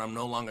about me when I'm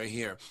no longer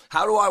here?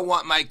 How do I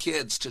want my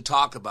kids to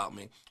talk about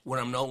me when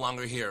I'm no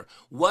longer here?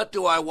 What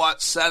do I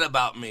want said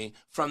about me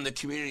from the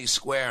community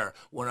square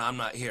when I'm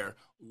not here?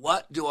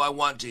 What do I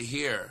want to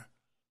hear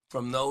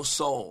from those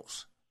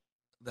souls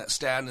that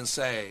stand and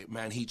say,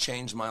 man, he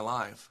changed my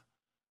life.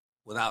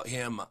 Without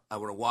him, I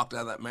would have walked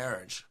out of that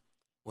marriage.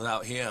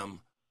 Without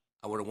him,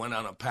 I would have went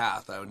on a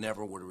path I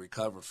never would have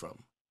recovered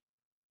from.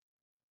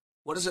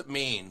 What does it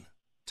mean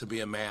to be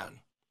a man?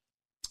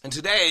 And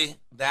today,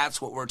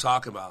 that's what we're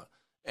talking about.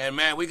 And,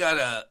 man, we got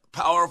a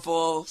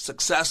powerful,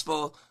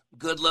 successful,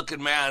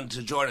 good-looking man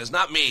to join us.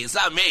 Not me. It's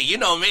not me. You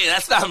know me.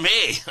 That's not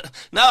me.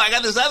 No, I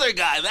got this other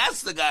guy.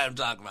 That's the guy I'm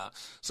talking about.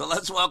 So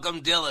let's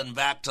welcome Dylan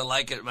back to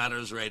Like It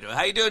Matters Radio.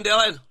 How you doing,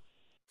 Dylan?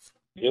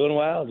 Doing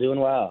well, doing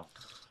well.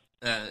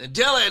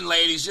 Dylan,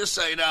 ladies, just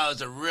so you know,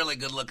 is a really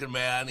good-looking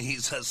man.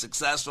 He's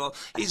successful.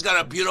 He's got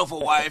a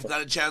beautiful wife.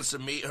 Got a chance to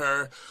meet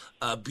her.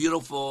 A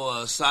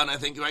beautiful son, I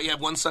think. Right? You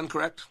have one son,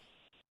 correct?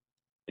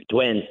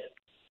 Twins.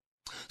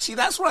 See,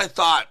 that's what I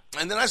thought.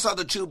 And then I saw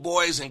the two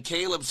boys, and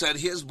Caleb said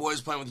his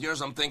boy's playing with yours.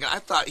 I'm thinking, I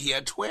thought he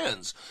had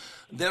twins.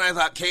 Then I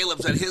thought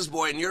Caleb said his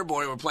boy and your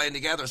boy were playing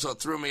together, so it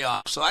threw me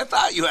off. So I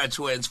thought you had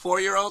twins.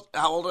 4-year-old?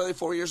 How old are they?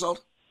 4 years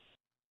old?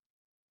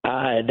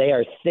 They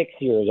are 6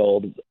 years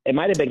old. It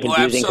might have been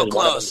confusing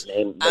because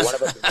one of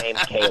them is named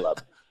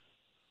Caleb.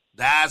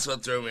 That's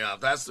what threw me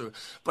off.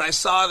 But I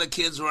saw the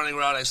kids running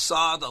around. I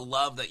saw the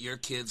love that your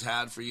kids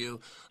had for you.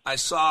 I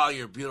saw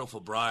your beautiful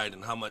bride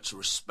and how much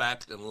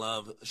respect and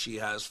love she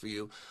has for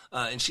you.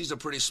 And she's a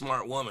pretty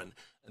smart woman.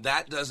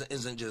 That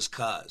isn't just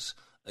cause.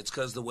 It's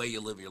because the way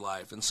you live your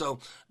life. And so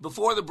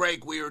before the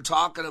break, we were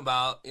talking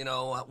about,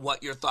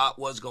 what your thought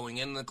was going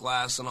into the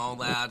class and all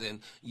that. And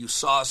you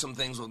saw some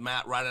things with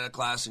Matt right out of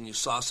class, and you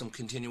saw some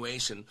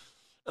continuation.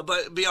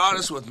 But be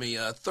honest with me,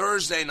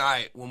 Thursday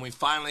night when we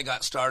finally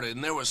got started,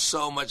 and there was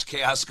so much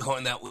chaos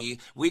going that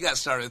we got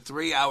started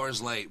 3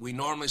 hours late. We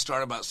normally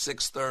start about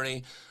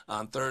 6:30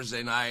 on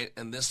Thursday night,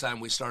 and this time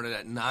we started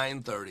at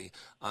 9:30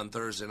 on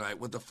Thursday night,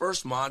 with the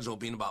first module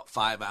being about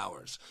 5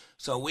 hours.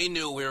 So we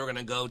knew we were going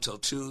to go till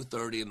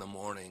 2:30 in the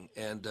morning,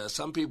 and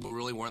some people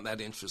really weren't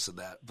that interested in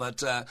that.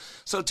 But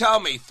so tell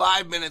me,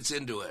 5 minutes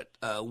into it,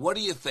 what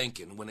are you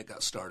thinking when it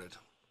got started?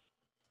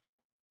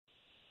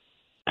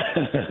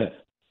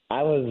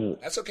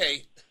 That's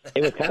okay.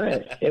 It was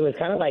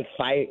kind of like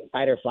fight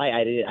or flight.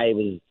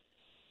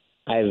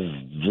 I've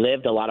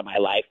lived a lot of my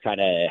life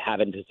kind of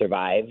having to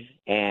survive,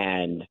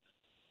 and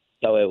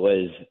so it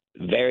was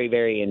very,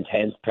 very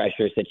intense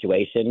pressure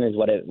situation is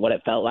what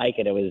it felt like,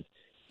 and it was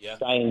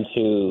trying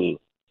to,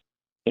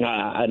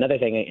 another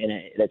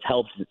thing that's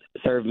helped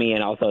serve me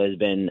and also has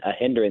been a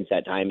hindrance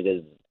at times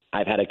is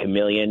I've had a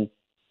chameleon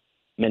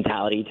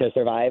mentality to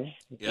survive.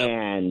 So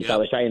I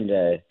was trying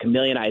to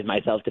chameleonize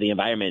myself to the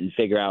environment and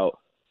figure out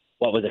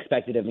what was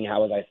expected of me,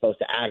 how was I supposed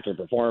to act or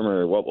perform,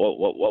 or what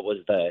was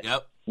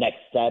the next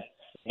step.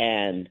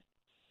 And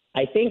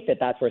I think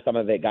that's where some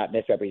of it got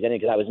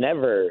misrepresented, because I was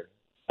never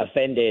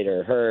offended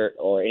or hurt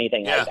or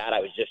anything like that.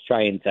 I was just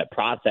trying to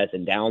process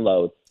and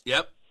download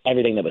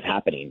everything that was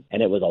happening,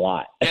 and it was a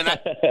lot. and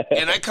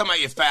I come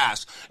at you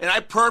fast, and I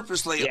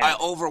purposely I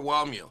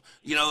overwhelm you.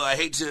 I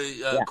hate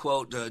to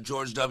quote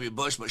George W.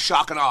 Bush, but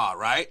shock and awe,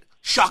 right?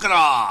 Shock and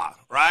awe,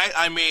 right?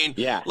 I mean,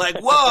 like,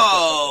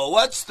 whoa,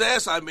 what's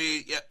this? I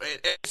mean,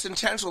 it's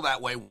intentional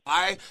that way.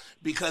 Why?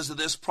 Because of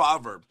this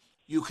proverb: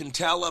 you can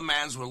tell a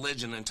man's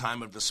religion in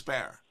time of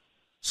despair.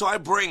 So I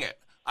bring it.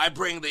 I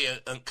bring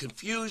the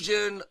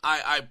confusion,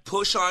 I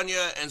push on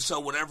you, and so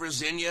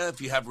whatever's in you,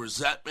 if you have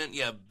resentment,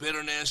 you have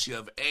bitterness, you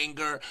have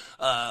anger,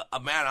 man,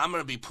 I'm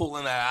going to be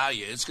pulling that out of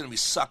you. It's going to be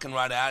sucking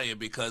right out of you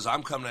because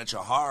I'm coming at you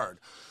hard.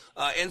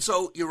 And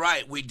so you're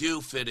right, we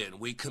do fit in.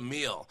 We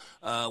chameleon.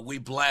 We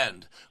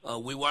blend.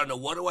 We want to know,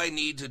 what do I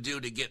need to do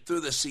to get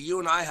through this? See, you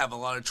and I have a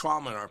lot of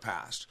trauma in our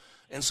past.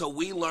 And so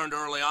we learned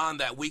early on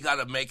that we got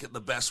to make it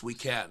the best we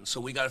can. So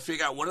we got to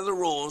figure out, what are the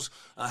rules?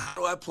 How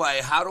do I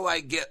play? How do I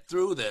get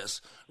through this,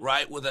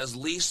 right, with as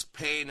least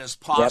pain as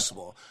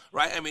possible,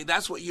 right? I mean,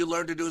 that's what you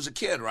learned to do as a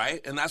kid,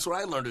 right? And that's what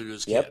I learned to do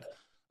as a kid.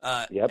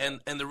 And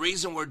the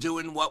reason we're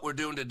doing what we're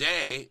doing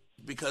today,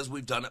 because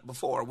we've done it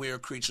before. We are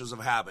creatures of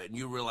habit, and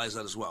you realize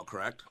that as well,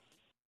 correct?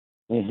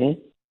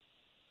 Mm-hmm.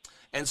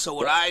 And so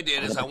what I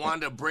did is I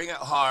wanted to bring it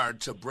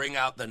hard to bring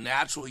out the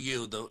natural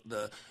you,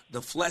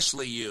 the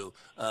fleshly you,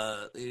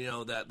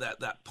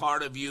 that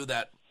part of you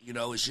that,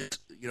 is just,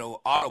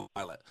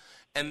 autopilot,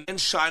 and then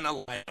shine a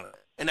light on it.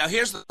 And now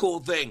here's the cool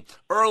thing.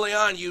 Early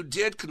on, you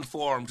did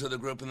conform to the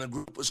group, and the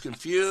group was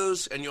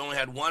confused, and you only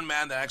had one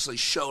man that actually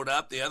showed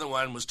up. The other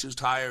one was too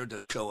tired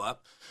to show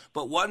up.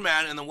 But the one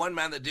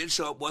man that did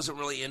show up wasn't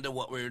really into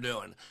what we were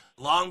doing.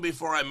 Long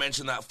before I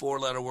mentioned that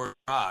 4-letter word,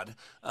 God,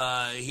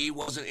 he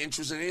wasn't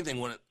interested in anything,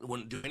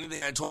 wouldn't do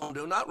anything I told him to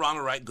do. Not wrong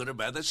or right, good or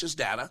bad, that's just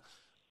data.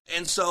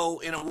 And so,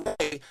 in a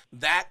way,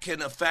 that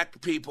can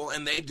affect people,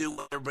 and they do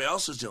what everybody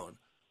else is doing.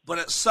 But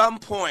at some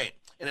point,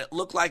 and it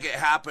looked like it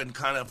happened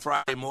kind of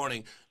Friday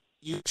morning,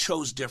 you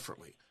chose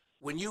differently.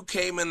 When you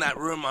came in that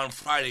room on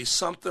Friday,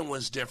 something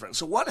was different.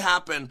 So what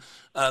happened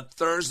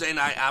Thursday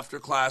night after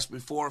class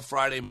before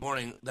Friday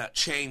morning that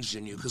changed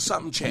in you? Because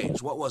something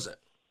changed. What was it?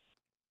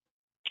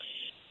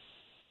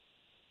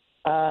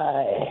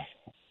 I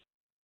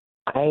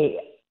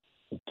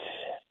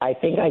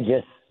think I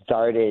just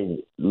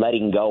started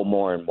letting go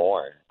more and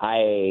more.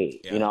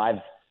 I've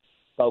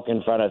spoke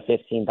in front of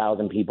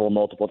 15,000 people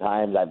multiple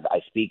times. I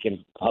speak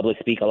in public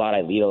speak a lot.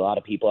 I lead a lot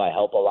of people. I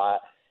help a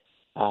lot.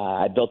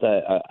 I built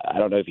I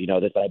don't know if you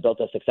know this, but I built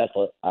a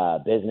successful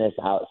business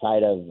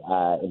outside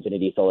of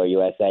Infinity Solar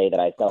USA that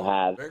I still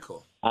have. Very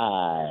cool.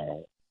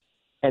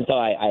 And so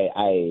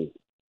I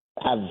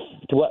have,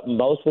 to what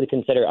most would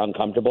consider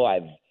uncomfortable,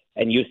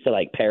 and used to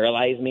like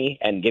paralyze me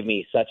and give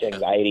me such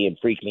anxiety and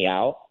freak me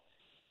out,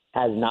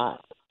 has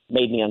not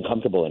made me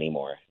uncomfortable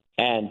anymore.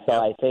 And so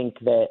I think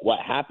that what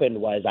happened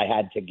was I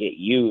had to get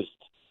used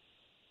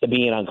to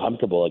being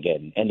uncomfortable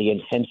again, and the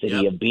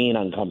intensity of being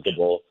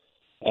uncomfortable,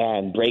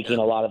 and breaking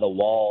a lot of the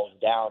walls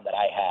down that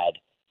I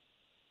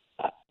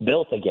had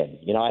built again.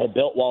 I had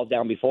built walls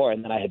down before,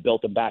 and then I had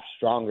built them back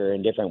stronger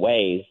in different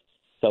ways.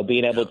 So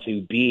being able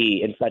to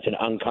be in such an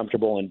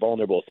uncomfortable and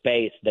vulnerable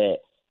space that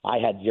I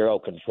had zero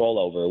control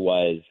over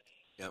was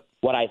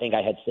what I think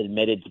I had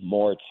submitted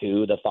more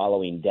to the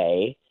following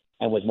day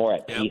and was more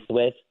at peace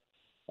with,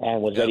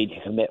 and was ready to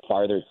commit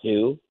farther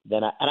to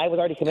than I was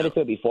already committed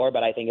to it before,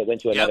 but I think it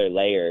went to another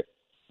layer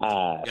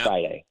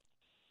Friday.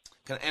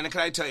 Can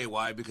I tell you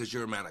why? Because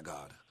you're a man of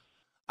God.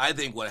 I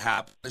think what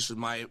happened, this is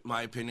my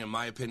opinion,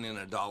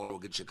 $1 will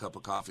get you a cup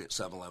of coffee at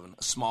 7-Eleven,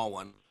 a small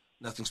one,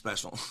 nothing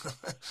special.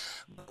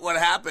 What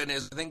happened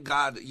is, I think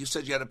God, you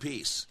said you had a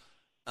peace,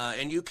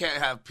 and you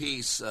can't have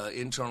peace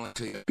internally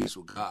until you have peace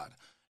with God.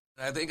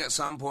 And I think at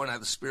some point at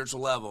the spiritual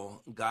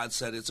level, God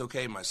said, it's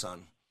okay, my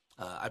son.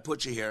 I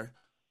put you here.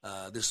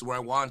 This is where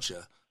I want you.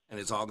 And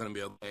it's all going to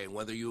be okay,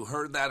 whether you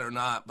heard that or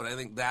not. But I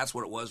think that's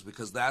what it was,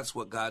 because that's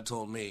what God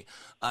told me.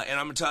 And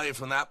I'm going to tell you,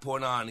 from that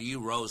point on, you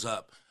rose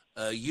up.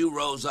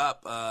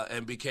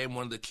 And became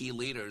one of the key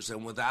leaders.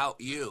 And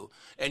without you,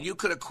 and you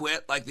could have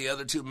quit like the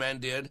other two men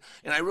did.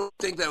 And I really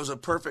think that was a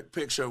perfect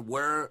picture of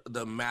where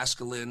the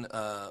masculine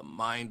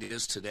mind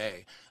is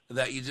today.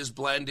 That you just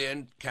blend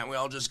in. Can't we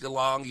all just get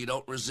along? You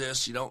don't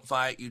resist. You don't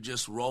fight. You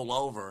just roll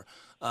over.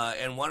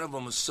 And one of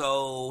them was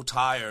so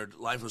tired,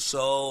 life was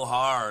so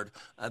hard,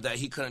 that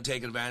he couldn't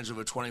take advantage of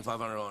a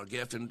 $2,500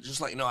 gift. And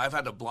just like, I've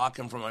had to block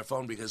him from my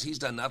phone, because he's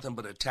done nothing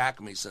but attack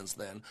me since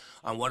then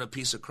on what a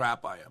piece of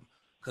crap I am.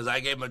 Because I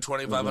gave him a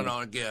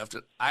 $2,500 gift.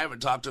 I haven't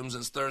talked to him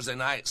since Thursday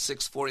night,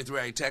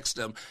 6:43. I texted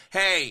him,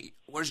 hey,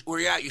 where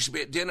you at? You should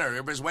be at dinner.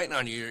 Everybody's waiting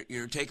on you.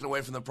 You're taken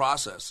away from the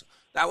process.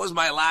 That was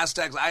my last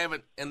text.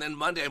 And then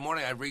Monday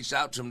morning I reached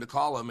out to him to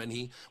call him, and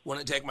he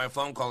wouldn't take my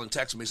phone call and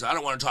text me. So I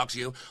don't want to talk to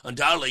you.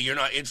 Undoubtedly, you're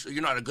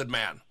not a good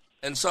man.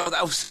 And so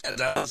that was it.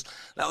 That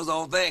was the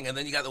whole thing. And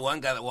then you got the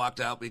one guy that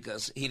walked out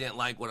because he didn't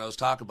like what I was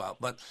talking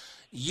about. But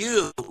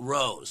you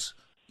rose.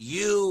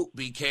 You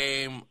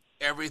became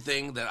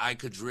everything that I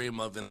could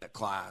dream of in that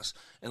class.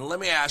 And let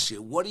me ask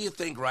you, what do you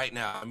think right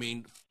now? I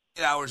mean,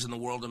 8 hours in the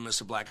world of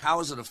Mr. Black, how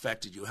has it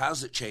affected you? How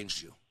has it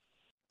changed you?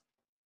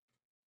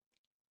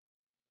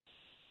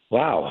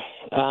 Wow.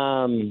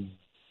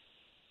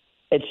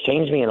 It's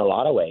changed me in a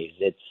lot of ways.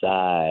 It's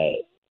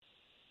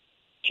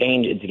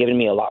given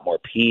me a lot more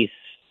peace,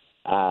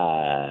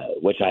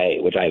 which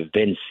I've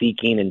been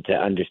seeking and to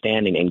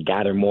understand and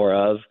gather more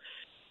of.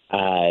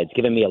 It's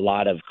given me a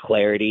lot of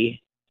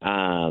clarity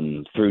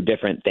through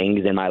different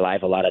things in my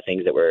life, a lot of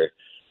things that were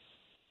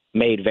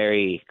made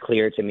very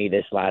clear to me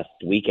this last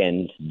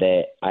weekend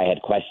that I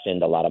had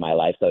questioned a lot of my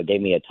life. So it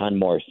gave me a ton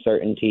more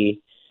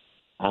certainty.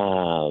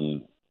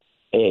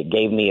 It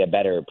gave me a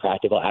better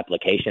practical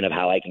application of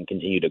how I can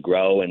continue to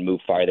grow and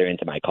move farther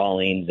into my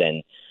callings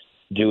and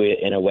do it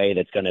in a way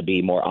that's going to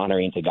be more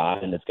honoring to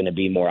God and that's going to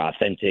be more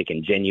authentic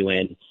and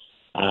genuine.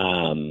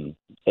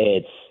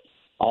 It's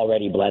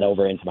already bled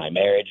over into my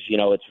marriage.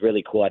 It's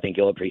really cool. I think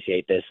you'll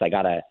appreciate this. I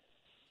got a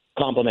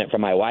compliment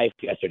from my wife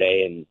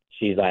yesterday, and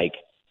she's like,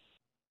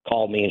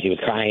 called me and she was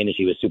crying and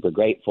she was super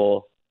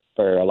grateful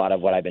for a lot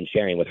of what I've been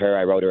sharing with her.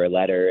 I wrote her a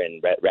letter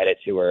and read it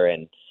to her,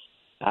 and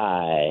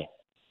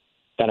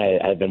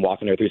I've been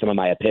walking her through some of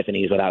my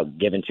epiphanies without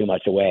giving too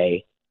much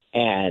away.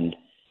 And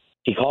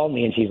she called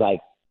me and she's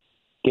like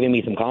giving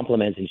me some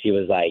compliments, and she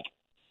was like,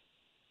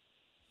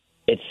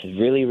 it's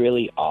really,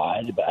 really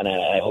odd, and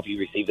I hope you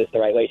receive this the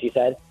right way, she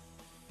said,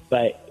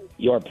 but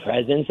your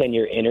presence and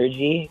your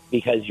energy,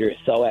 because you're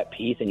so at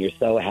peace and you're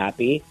so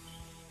happy,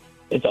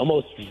 it's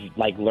almost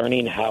like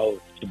learning how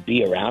to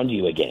be around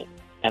you again.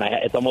 And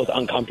it's almost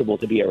uncomfortable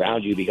to be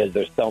around you because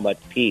there's so much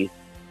peace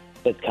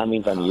that's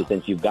coming from you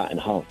since you've gotten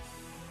home.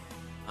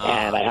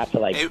 And I have to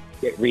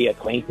get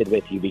reacquainted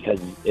with you because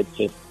it's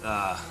just,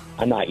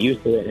 I'm not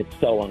used to it. It's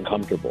so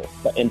uncomfortable,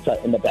 but in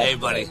the best Hey,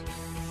 buddy. way.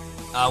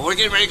 We're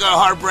getting ready to go to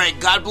hard break.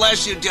 God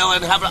bless you,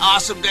 Dylan. Have an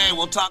awesome day.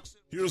 We'll talk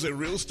soon. Here's a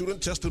real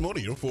student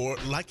testimonial for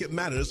Like It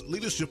Matters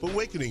Leadership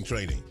Awakening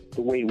Training.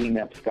 The way we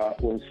met Scott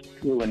was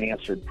through an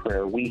answered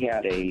prayer. We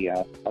had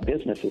a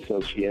business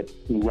associate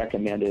who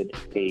recommended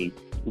a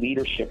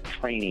leadership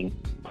training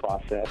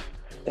process.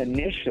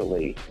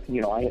 Initially,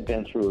 I had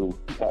been through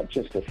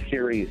just a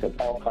series of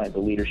all kinds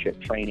of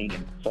leadership training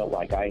and felt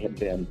like I had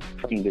been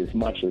trained as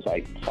much as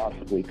I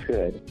possibly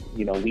could.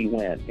 We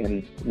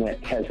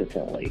went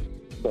hesitantly.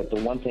 But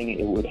the one thing,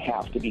 it would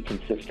have to be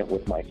consistent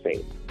with my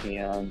faith.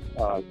 And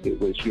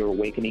it was your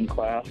awakening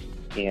class.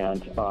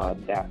 And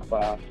that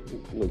class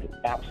was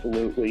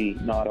absolutely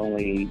not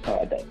only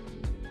the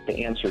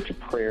answer to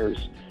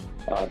prayers,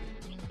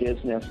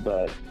 business,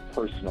 but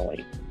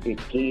personally. It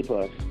gave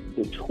us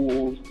the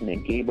tools and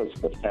it gave us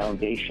the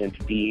foundation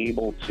to be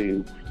able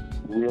to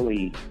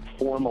really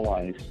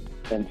formalize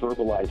and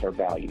verbalize our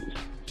values.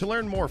 To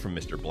learn more from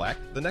Mr. Black,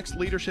 the next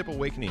Leadership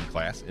Awakening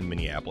class in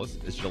Minneapolis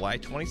is July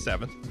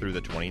 27th through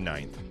the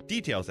 29th.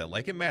 Details at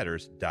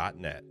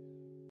likeitmatters.net.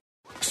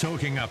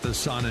 Soaking up the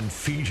sun in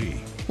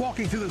Fiji,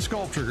 walking through the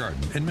Sculpture Garden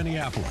in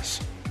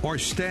Minneapolis, or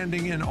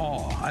standing in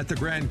awe at the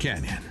Grand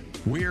Canyon.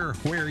 We're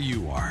where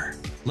you are.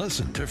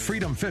 Listen to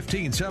Freedom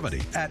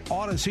 1570 at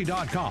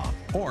Odyssey.com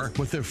or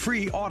with the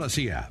free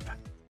Odyssey app.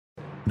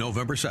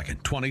 November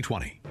 2nd,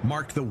 2020,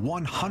 marked the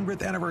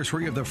 100th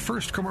anniversary of the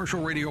first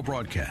commercial radio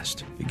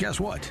broadcast. Guess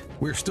what?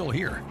 We're still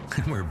here,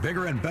 and we're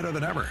bigger and better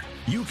than ever.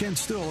 You can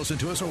still listen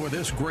to us over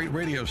this great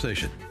radio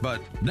station,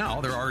 but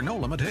now there are no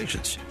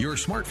limitations. Your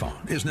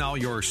smartphone is now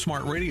your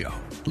smart radio.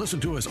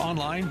 Listen to us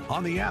online,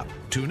 on the app,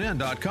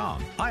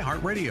 TuneIn.com,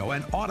 iHeartRadio,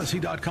 and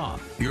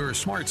Odyssey.com. Your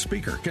smart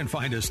speaker can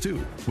find us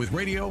too. With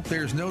radio,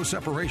 there's no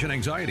separation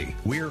anxiety.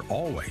 We're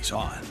always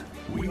on.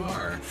 We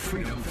are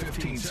Freedom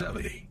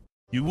 1570.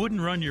 You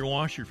wouldn't run your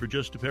washer for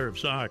just a pair of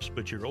socks,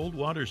 but your old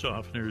water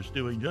softener is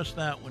doing just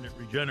that when it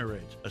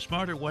regenerates. A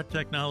smarter wet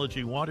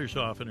technology water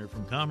softener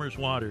from Commerce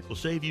Water will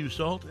save you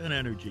salt and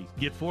energy.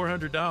 Get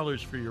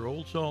 $400 for your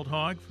old salt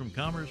hog from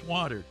Commerce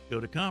Water.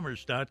 Go to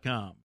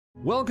commerce.com.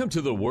 Welcome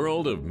to the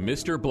world of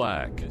Mr.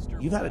 Black.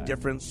 You've had a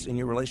difference in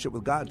your relationship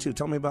with God, too.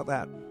 Tell me about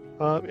that.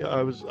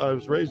 I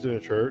was raised in a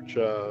church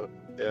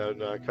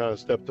and I kind of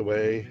stepped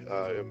away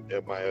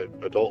in my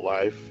adult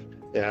life.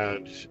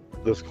 And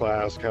this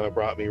class kind of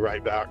brought me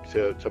right back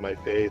to my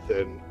faith,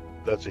 and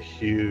that's a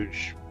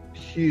huge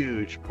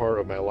part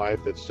of my life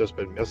that's just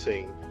been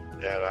missing.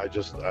 And I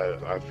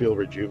feel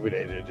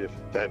rejuvenated, if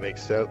that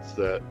makes sense,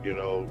 that,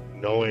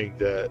 knowing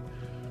that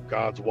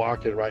God's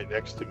walking right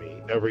next to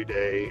me every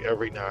day,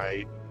 every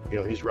night,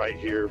 he's right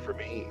here for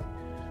me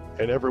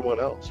and everyone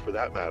else for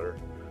that matter.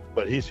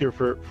 But he's here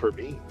for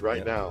me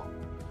right now.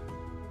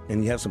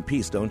 And you have some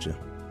peace, don't you?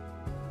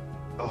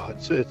 Oh,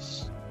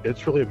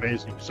 it's really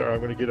amazing. Sorry, I'm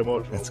going to get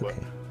emotional. That's okay.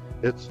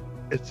 But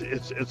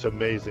it's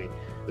amazing.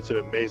 It's an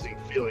amazing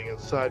feeling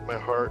inside my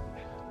heart.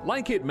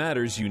 Like It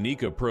Matters'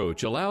 unique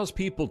approach allows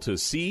people to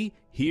see,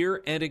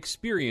 hear, and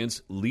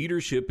experience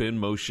leadership in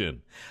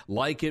motion.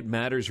 Like It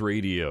Matters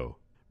Radio.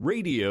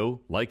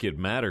 Radio like it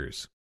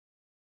matters.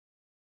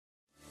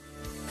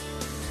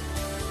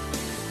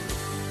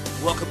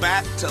 Welcome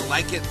back to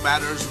Like It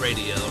Matters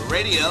Radio.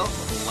 Radio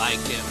like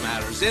it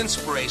matters.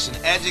 Inspiration,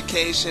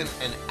 education,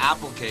 and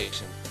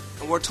application.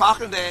 And we're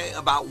talking today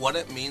about what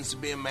it means to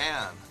be a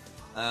man.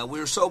 We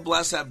were so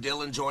blessed to have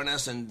Dylan join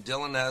us, and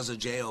Dylan has a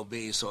job,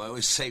 so I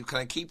always say, can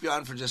I keep you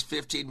on for just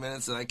 15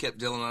 minutes? And I kept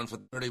Dylan on for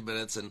 30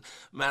 minutes, and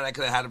man, I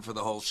could have had him for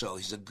the whole show.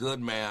 He's a good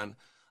man.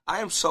 I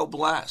am so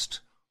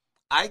blessed.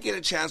 I get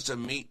a chance to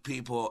meet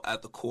people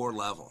at the core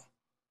level.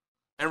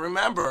 And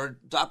remember,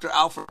 Dr.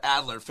 Alfred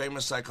Adler,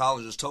 famous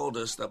psychologist, told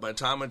us that by the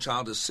time a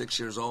child is 6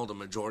 years old, the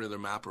majority of their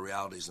map of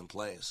reality is in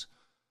place.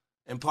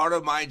 And part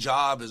of my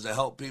job is to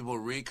help people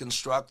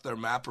reconstruct their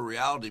map of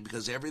reality,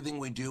 because everything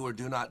we do or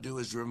do not do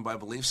is driven by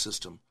belief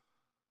system.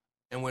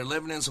 And we're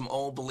living in some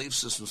old belief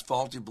systems,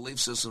 faulty belief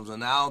systems,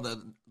 and now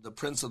the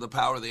prince of the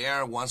power of the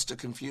air wants to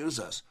confuse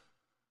us.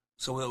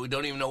 So we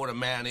don't even know what a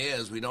man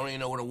is. We don't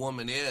even know what a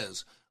woman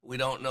is. We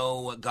don't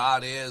know what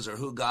God is or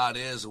who God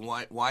is and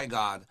why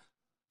God.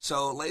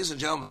 So, ladies and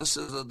gentlemen,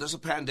 there's a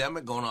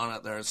pandemic going on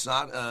out there. It's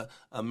not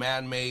a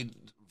man-made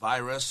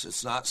virus.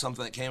 It's not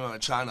something that came out of a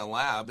China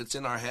lab. It's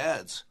in our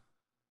heads.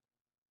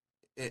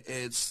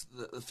 It's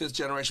the fifth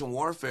generation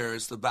warfare.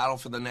 It's the battle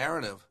for the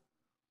narrative.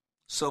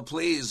 So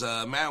please,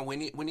 man, we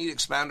need to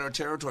expand our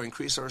territory,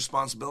 increase our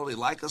responsibility.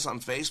 Like us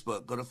on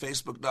Facebook. Go to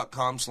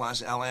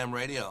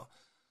facebook.com/LAMradio.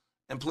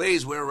 And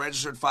please, we're a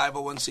registered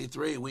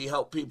 501c3. We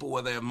help people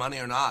whether they have money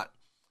or not.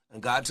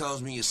 And God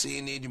tells me you see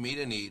a need, you meet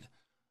a need.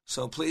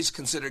 So please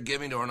consider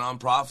giving to our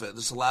nonprofit.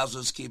 This allows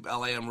us to keep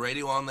LAM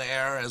Radio on the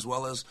air, as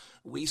well as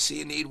we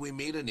see a need, we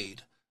meet a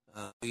need.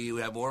 We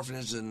have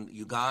orphanages in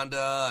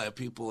Uganda. I have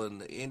people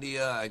in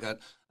India. I got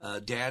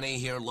Danny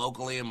here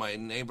locally in my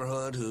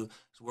neighborhood who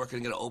is working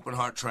to get an open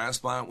heart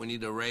transplant. We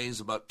need to raise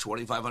about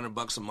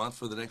 $2,500 a month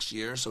for the next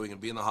year so he can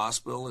be in the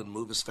hospital and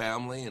move his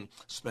family and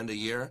spend a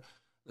year.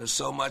 There's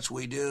so much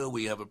we do.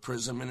 We have a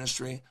prison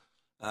ministry.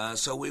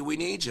 So we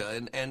need you,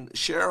 and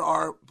share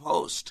our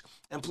post.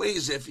 And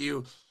please, if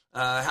you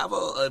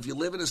if you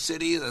live in a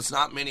city that's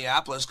not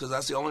Minneapolis, because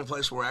that's the only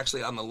place where we're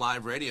actually on the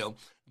live radio,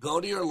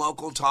 go to your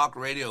local talk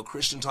radio,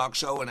 Christian talk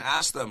show, and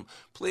ask them,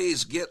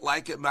 please get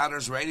Like It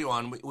Matters Radio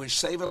on. We're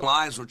saving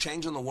lives. We're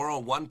changing the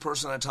world one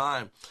person at a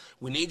time.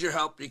 We need your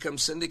help to become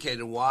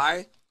syndicated.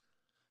 Why?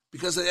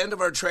 Because at the end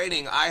of our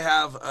training, I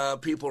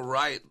have people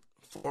write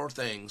 4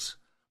 things.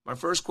 My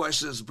first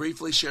question is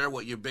briefly share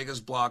what your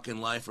biggest block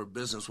in life or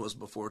business was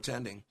before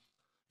attending.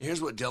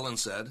 Here's what Dylan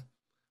said.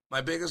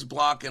 My biggest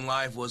block in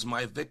life was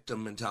my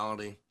victim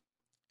mentality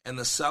and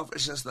the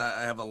selfishness that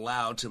I have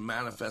allowed to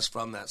manifest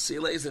from that. See,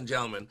 ladies and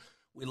gentlemen,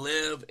 we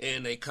live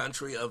in a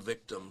country of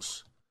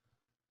victims.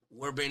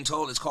 We're being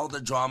told it's called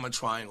the drama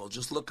triangle.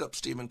 Just look up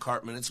Stephen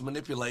Cartman. It's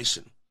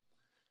manipulation.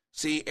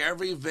 See,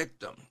 every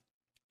victim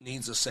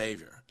needs a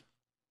savior.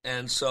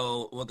 And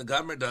so what the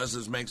government does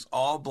is makes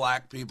all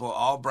black people,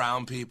 all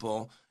brown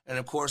people, and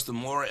of course the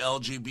more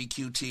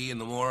LGBTQT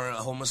and the more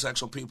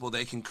homosexual people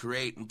they can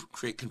create and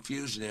create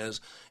confusion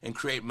and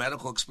create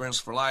medical experience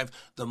for life,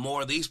 the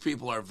more these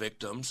people are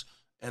victims.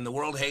 And the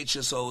world hates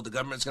you, so the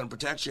government's going to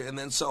protect you. And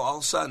then so all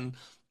of a sudden,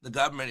 the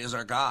government is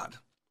our God.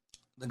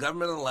 The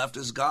government of the left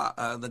is God.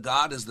 The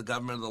God is the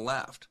government of the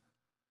left.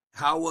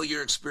 How will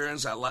your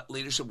experience at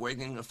Leadership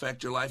Awakening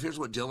affect your life? Here's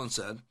what Dylan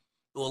said.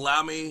 It will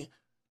allow me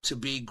to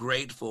be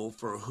grateful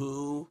for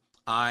who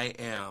I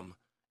am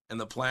and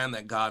the plan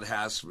that God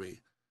has for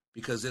me,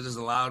 because it has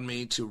allowed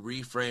me to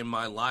reframe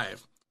my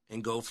life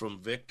and go from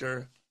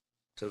victor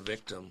to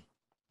victim.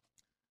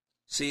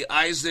 See,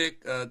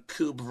 Isaac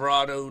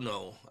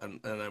Kubradono, and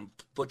I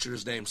butchered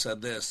his name,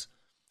 said this: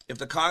 if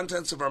the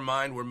contents of our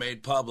mind were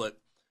made public,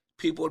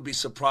 people would be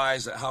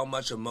surprised at how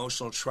much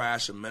emotional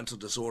trash and mental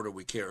disorder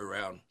we carry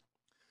around.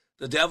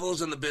 The devil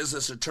is in the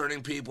business of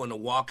turning people into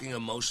walking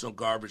emotional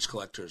garbage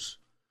collectors.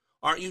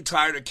 Aren't you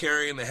tired of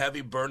carrying the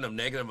heavy burden of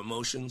negative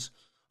emotions?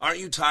 Aren't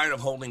you tired of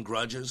holding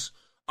grudges?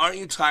 Aren't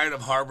you tired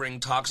of harboring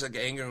toxic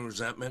anger and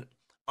resentment?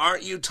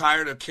 Aren't you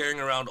tired of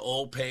carrying around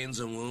old pains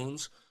and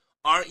wounds?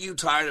 Aren't you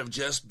tired of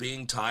just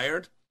being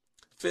tired?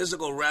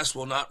 Physical rest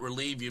will not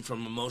relieve you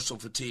from emotional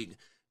fatigue.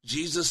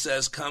 Jesus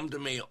says, come to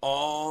me,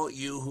 all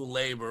you who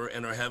labor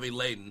and are heavy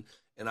laden,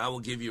 and I will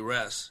give you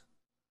rest.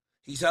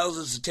 He tells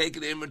us to take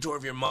an inventory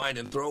of your mind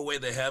and throw away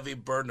the heavy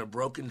burden of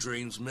broken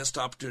dreams, missed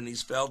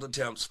opportunities, failed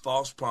attempts,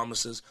 false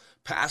promises,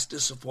 past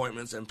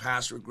disappointments, and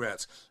past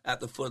regrets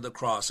at the foot of the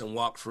cross and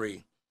walk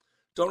free.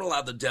 Don't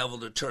allow the devil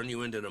to turn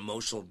you into an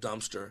emotional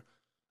dumpster.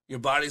 Your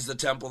body is the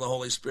temple of the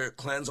Holy Spirit.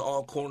 Cleanse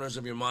all corners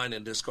of your mind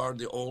and discard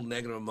the old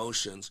negative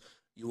emotions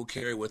you will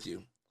carry with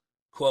you.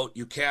 Quote,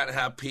 you can't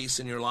have peace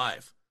in your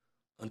life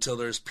until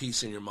there's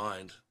peace in your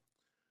mind.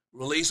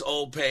 Release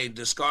old pain,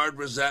 discard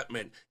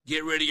resentment,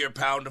 get rid of your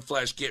pound of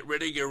flesh, get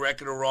rid of your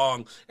record of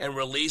wrong, and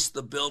release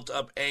the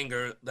built-up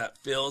anger that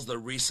fills the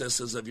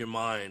recesses of your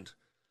mind.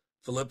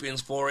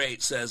 Philippians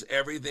 4:8 says,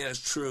 everything is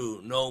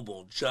true,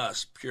 noble,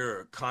 just,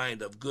 pure,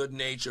 kind, of good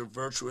nature,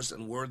 virtuous,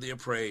 and worthy of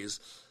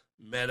praise.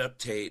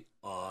 Meditate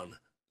on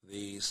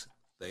these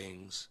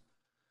things.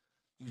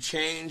 You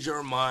change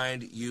your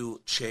mind,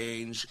 you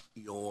change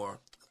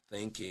your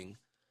thinking.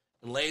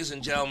 And ladies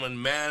and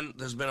gentlemen, men,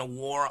 there's been a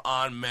war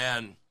on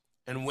men.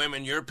 And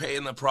women, you're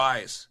paying the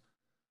price.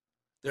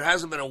 There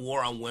hasn't been a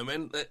war on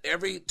women.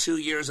 Every 2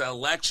 years at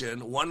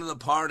election, one of the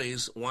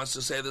parties wants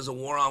to say there's a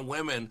war on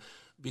women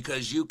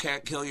because you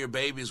can't kill your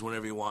babies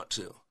whenever you want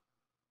to.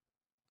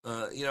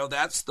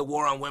 That's the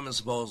war on women,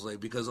 supposedly,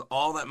 because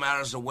all that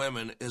matters to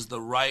women is the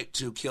right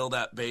to kill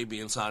that baby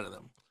inside of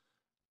them.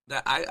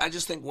 I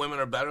just think women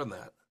are better than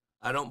that.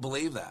 I don't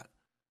believe that.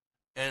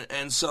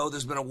 And so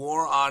there's been a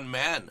war on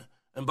men.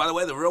 And by the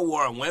way, the real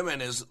war on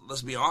women is,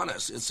 let's be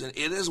honest, it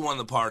is one of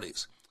the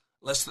parties.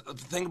 Let's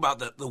think about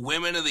the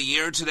women of the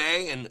year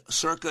today in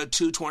circa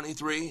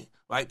 2023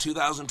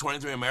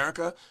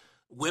 America.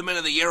 Women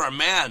of the year are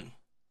men.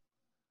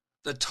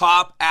 The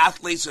top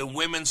athletes in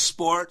women's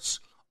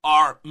sports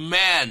are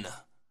men,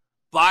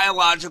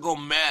 biological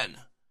men.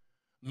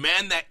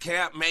 Men that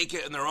can't make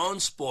it in their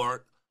own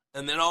sport,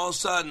 and then all of a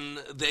sudden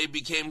they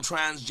became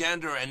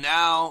transgender, and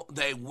now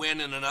they win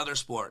in another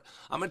sport.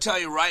 I'm going to tell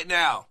you right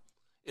now,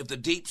 if the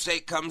deep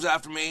state comes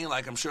after me,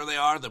 like I'm sure they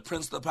are, the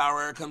prince of the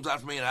power air comes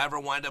after me and I ever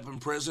wind up in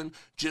prison,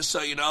 just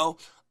so you know,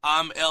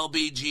 I'm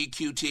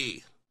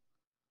LBGQT.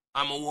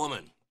 I'm a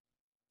woman.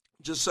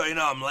 Just so you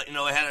know, I'm letting you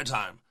know ahead of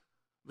time.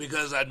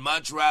 Because I'd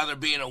much rather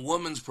be in a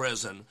woman's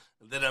prison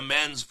than a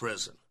men's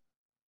prison.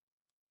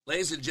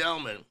 Ladies and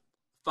gentlemen,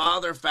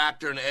 father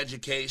factor in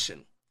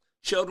education.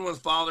 Children with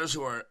fathers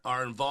who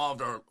are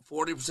involved are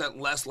 40%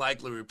 less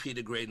likely to repeat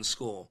a grade in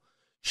school.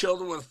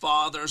 Children with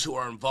fathers who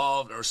are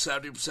involved are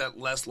 70%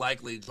 less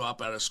likely to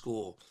drop out of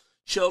school.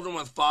 Children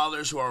with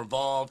fathers who are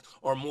involved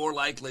are more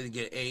likely to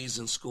get A's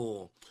in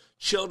school.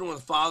 Children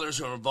with fathers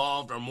who are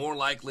involved are more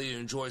likely to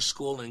enjoy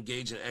school and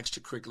engage in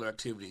extracurricular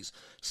activities.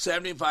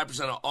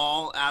 75% of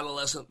all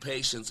adolescent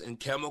patients in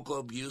chemical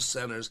abuse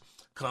centers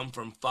come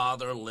from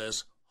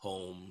fatherless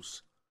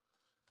homes.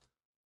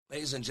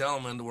 Ladies and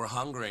gentlemen, we're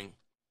hungering.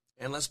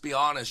 And let's be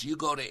honest, you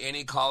go to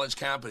any college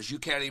campus, you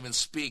can't even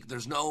speak.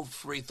 There's no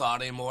free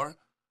thought anymore.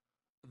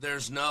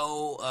 There's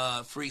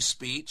no free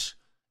speech.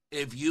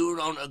 If you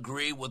don't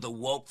agree with the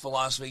woke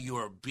philosophy, you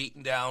are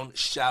beaten down,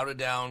 shouted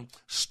down,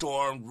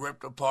 stormed,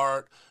 ripped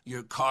apart,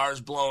 your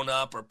car's blown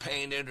up or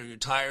painted or your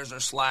tires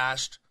are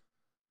slashed.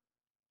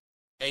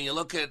 And you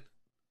look at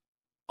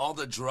all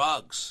the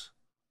drugs,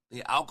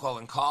 the alcohol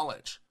in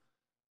college,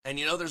 and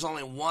you know there's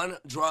only one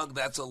drug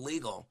that's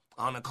illegal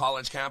on a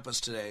college campus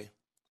today,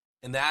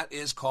 and that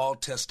is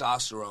called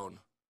testosterone.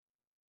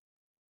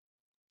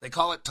 They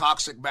call it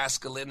toxic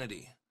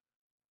masculinity.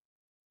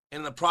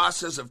 In the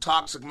process of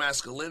toxic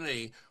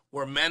masculinity,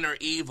 where men are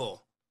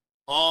evil,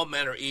 all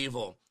men are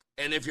evil.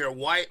 And if you're a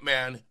white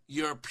man,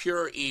 you're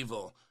pure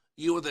evil.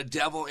 You are the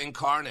devil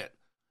incarnate.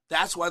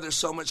 That's why there's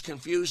so much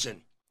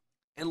confusion.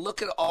 And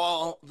look at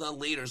all the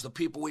leaders, the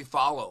people we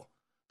follow.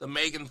 The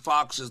Megan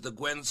Foxes, the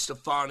Gwen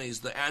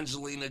Stefanis, the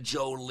Angelina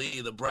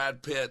Jolie, the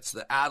Brad Pitts,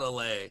 the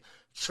Adelaide,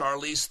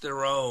 Charlize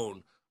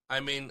Theron,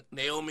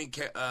 Naomi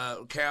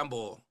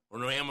Campbell or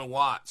Naomi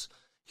Watts.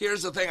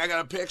 Here's the thing, I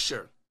got a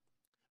picture.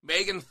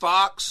 Megan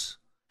Fox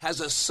has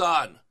a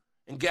son,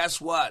 and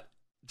guess what?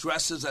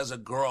 Dresses as a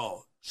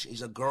girl.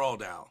 She's a girl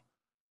now.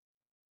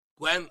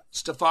 Gwen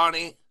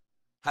Stefani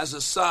has a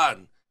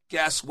son.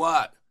 Guess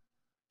what?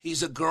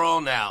 He's a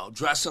girl now,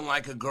 dressing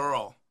like a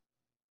girl.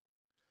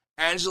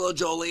 Angela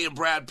Jolie and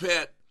Brad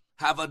Pitt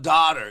have a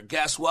daughter.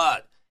 Guess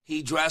what?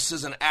 He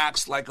dresses and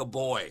acts like a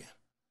boy.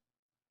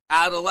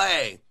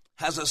 Adelaide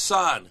has a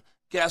son.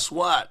 Guess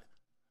what?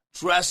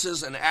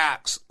 Dresses and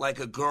acts like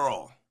a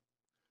girl.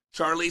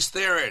 Charlize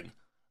Theron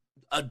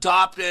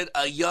adopted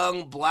a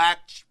young black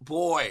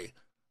boy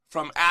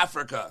from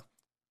Africa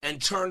and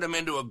turned him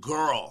into a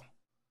girl.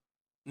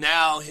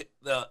 Now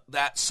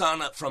that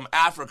son from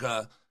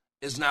Africa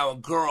is now a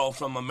girl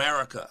from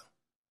America.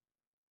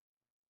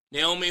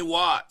 Naomi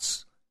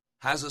Watts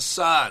has a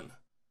son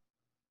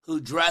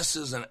who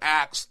dresses and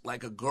acts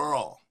like a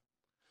girl.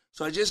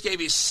 So I just gave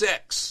you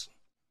 6,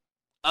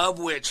 of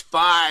which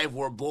 5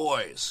 were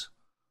boys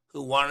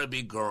who want to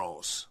be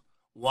girls.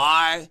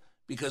 Why?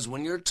 Because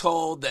when you're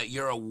told that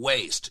you're a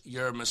waste,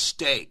 you're a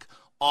mistake,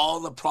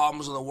 all the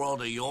problems in the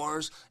world are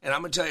yours, and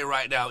I'm going to tell you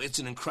right now, it's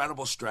an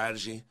incredible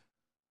strategy.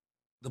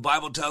 The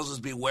Bible tells us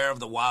beware of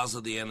the wiles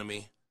of the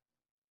enemy.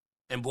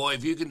 And boy,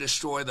 if you can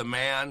destroy the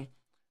man,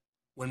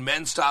 when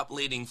men stop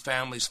leading,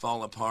 families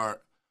fall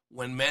apart.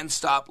 When men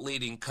stop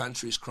leading,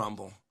 countries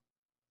crumble.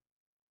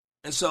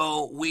 And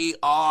so we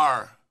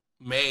are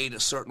made a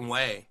certain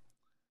way.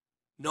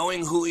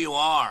 Knowing who you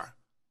are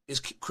is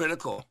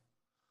critical.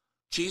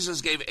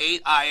 Jesus gave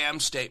 8 I am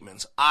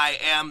statements. I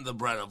am the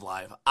bread of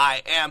life.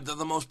 I am. They're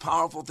the most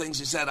powerful things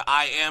he said.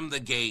 I am the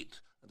gate,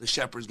 the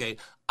shepherd's gate.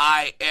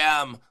 I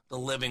am the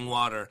living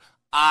water.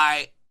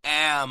 I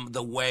am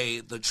the way,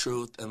 the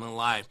truth, and the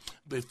life.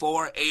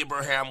 Before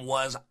Abraham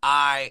was,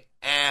 I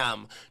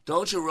am.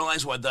 Don't you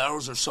realize why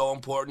those are so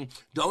important?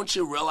 Don't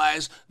you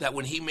realize that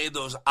when he made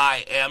those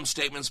I am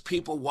statements,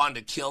 people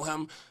wanted to kill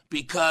him?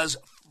 Because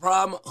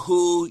from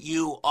who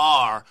you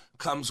are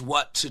comes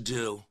what to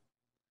do.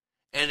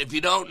 And if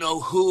you don't know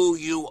who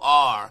you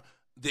are,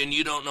 then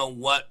you don't know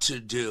what to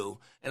do.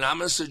 And I'm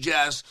going to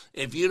suggest,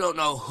 if you don't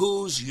know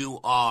whose you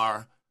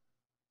are,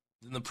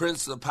 then the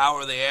prince of the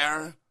power of the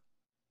air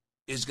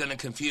is going to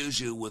confuse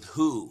you with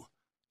who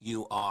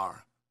you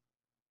are.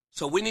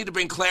 So we need to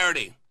bring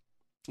clarity.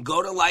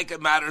 Go to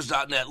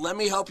likeitmatters.net. Let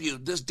me help you.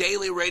 This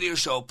daily radio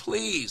show,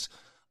 please.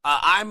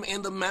 I'm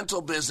in the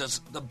mental business.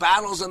 The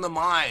battle's in the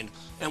mind.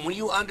 And when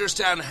you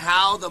understand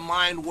how the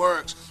mind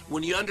works,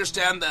 when you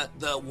understand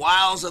the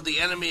wiles of the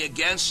enemy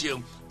against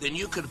you, then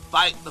you can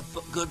fight the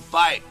good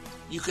fight.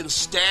 You can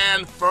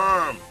stand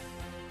firm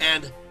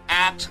and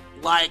act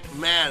like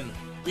men.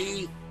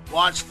 Be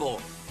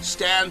watchful.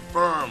 Stand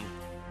firm.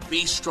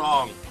 Be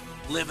strong.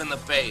 Live in the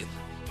faith.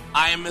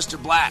 I am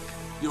Mr. Black.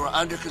 You are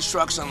under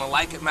construction on the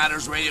Like It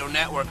Matters Radio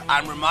Network.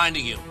 I'm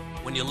reminding you,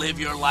 when you live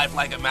your life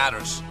like it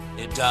matters,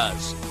 it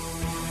does.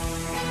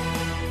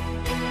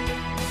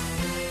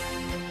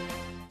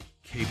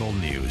 Cable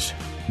news.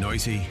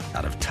 Noisy,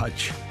 out of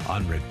touch,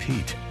 on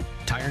repeat.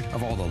 Tired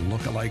of all the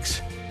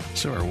lookalikes?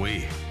 So are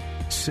we.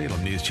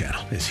 Salem News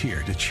Channel is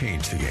here to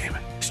change the game.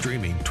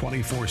 Streaming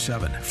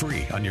 24/7,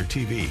 free on your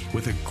TV,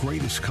 with the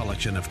greatest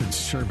collection of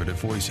conservative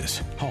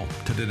voices. Home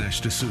to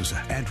Dinesh D'Souza,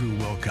 Andrew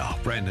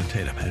Wilkow, Brandon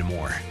Tatum, and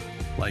more.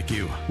 Like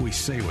you, we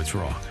say what's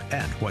wrong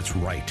and what's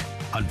right.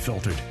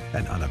 Unfiltered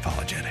and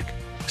unapologetic.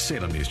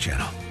 Salem News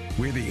Channel.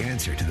 We're the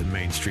answer to the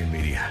mainstream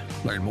media.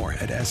 Learn more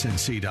at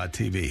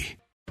snc.tv.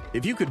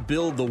 If you could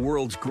build the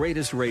world's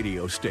greatest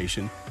radio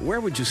station,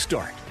 where would you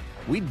start?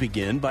 We'd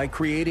begin by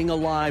creating a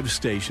live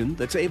station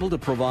that's able to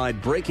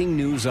provide breaking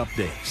news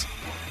updates.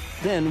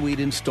 Then we'd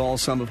install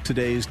some of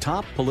today's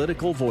top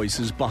political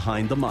voices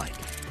behind the mic.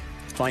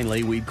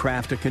 Finally, we'd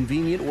craft a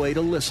convenient way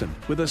to listen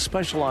with a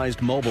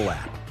specialized mobile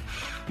app.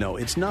 No,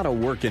 it's not a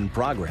work in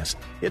progress.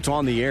 It's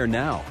on the air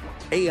now.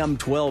 AM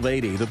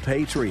 1280 The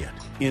Patriot.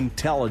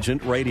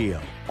 Intelligent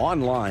radio.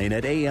 Online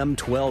at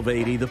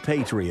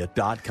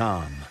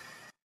am1280thepatriot.com.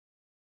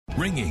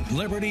 Ringing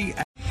Liberty.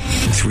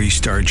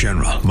 3-star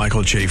General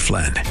Michael J.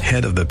 Flynn,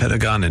 head of the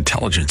Pentagon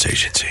Intelligence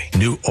Agency,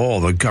 knew all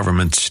the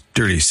government's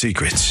dirty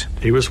secrets.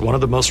 He was one of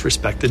the most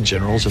respected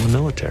generals in the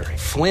military.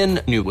 Flynn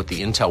knew what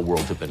the intel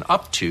world had been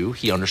up to.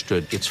 He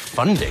understood its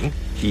funding.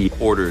 He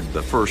ordered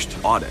the first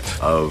audit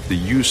of the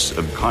use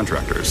of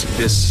contractors.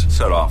 This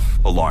set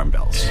off alarm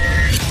bells.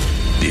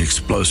 The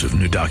explosive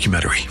new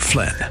documentary,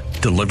 Flynn,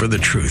 Deliver the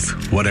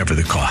Truth, Whatever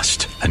the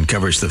Cost,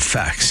 uncovers the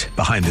facts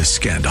behind this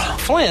scandal.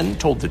 Flynn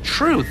told the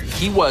truth.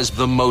 He was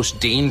the most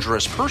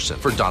dangerous person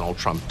for Donald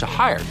Trump to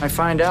hire. I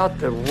find out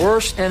the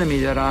worst enemy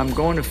that I'm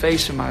going to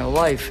face in my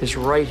life is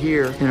right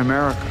here in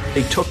America.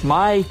 They took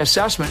my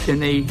assessment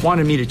and they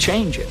wanted me to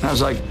change it. And I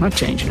was like, I'm not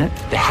changing it.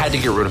 They had to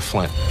get rid of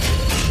Flynn.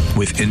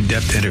 With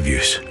in-depth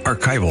interviews,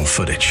 archival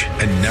footage,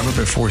 and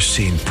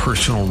never-before-seen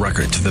personal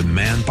records of the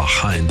man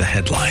behind the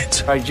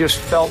headlines. I just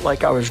felt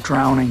like I was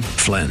drowning.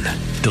 Flynn,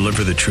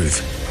 Deliver the Truth,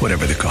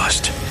 Whatever the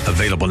Cost.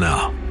 Available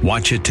now.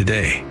 Watch it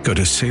today. Go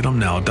to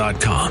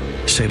salemnow.com.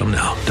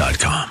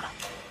 salemnow.com.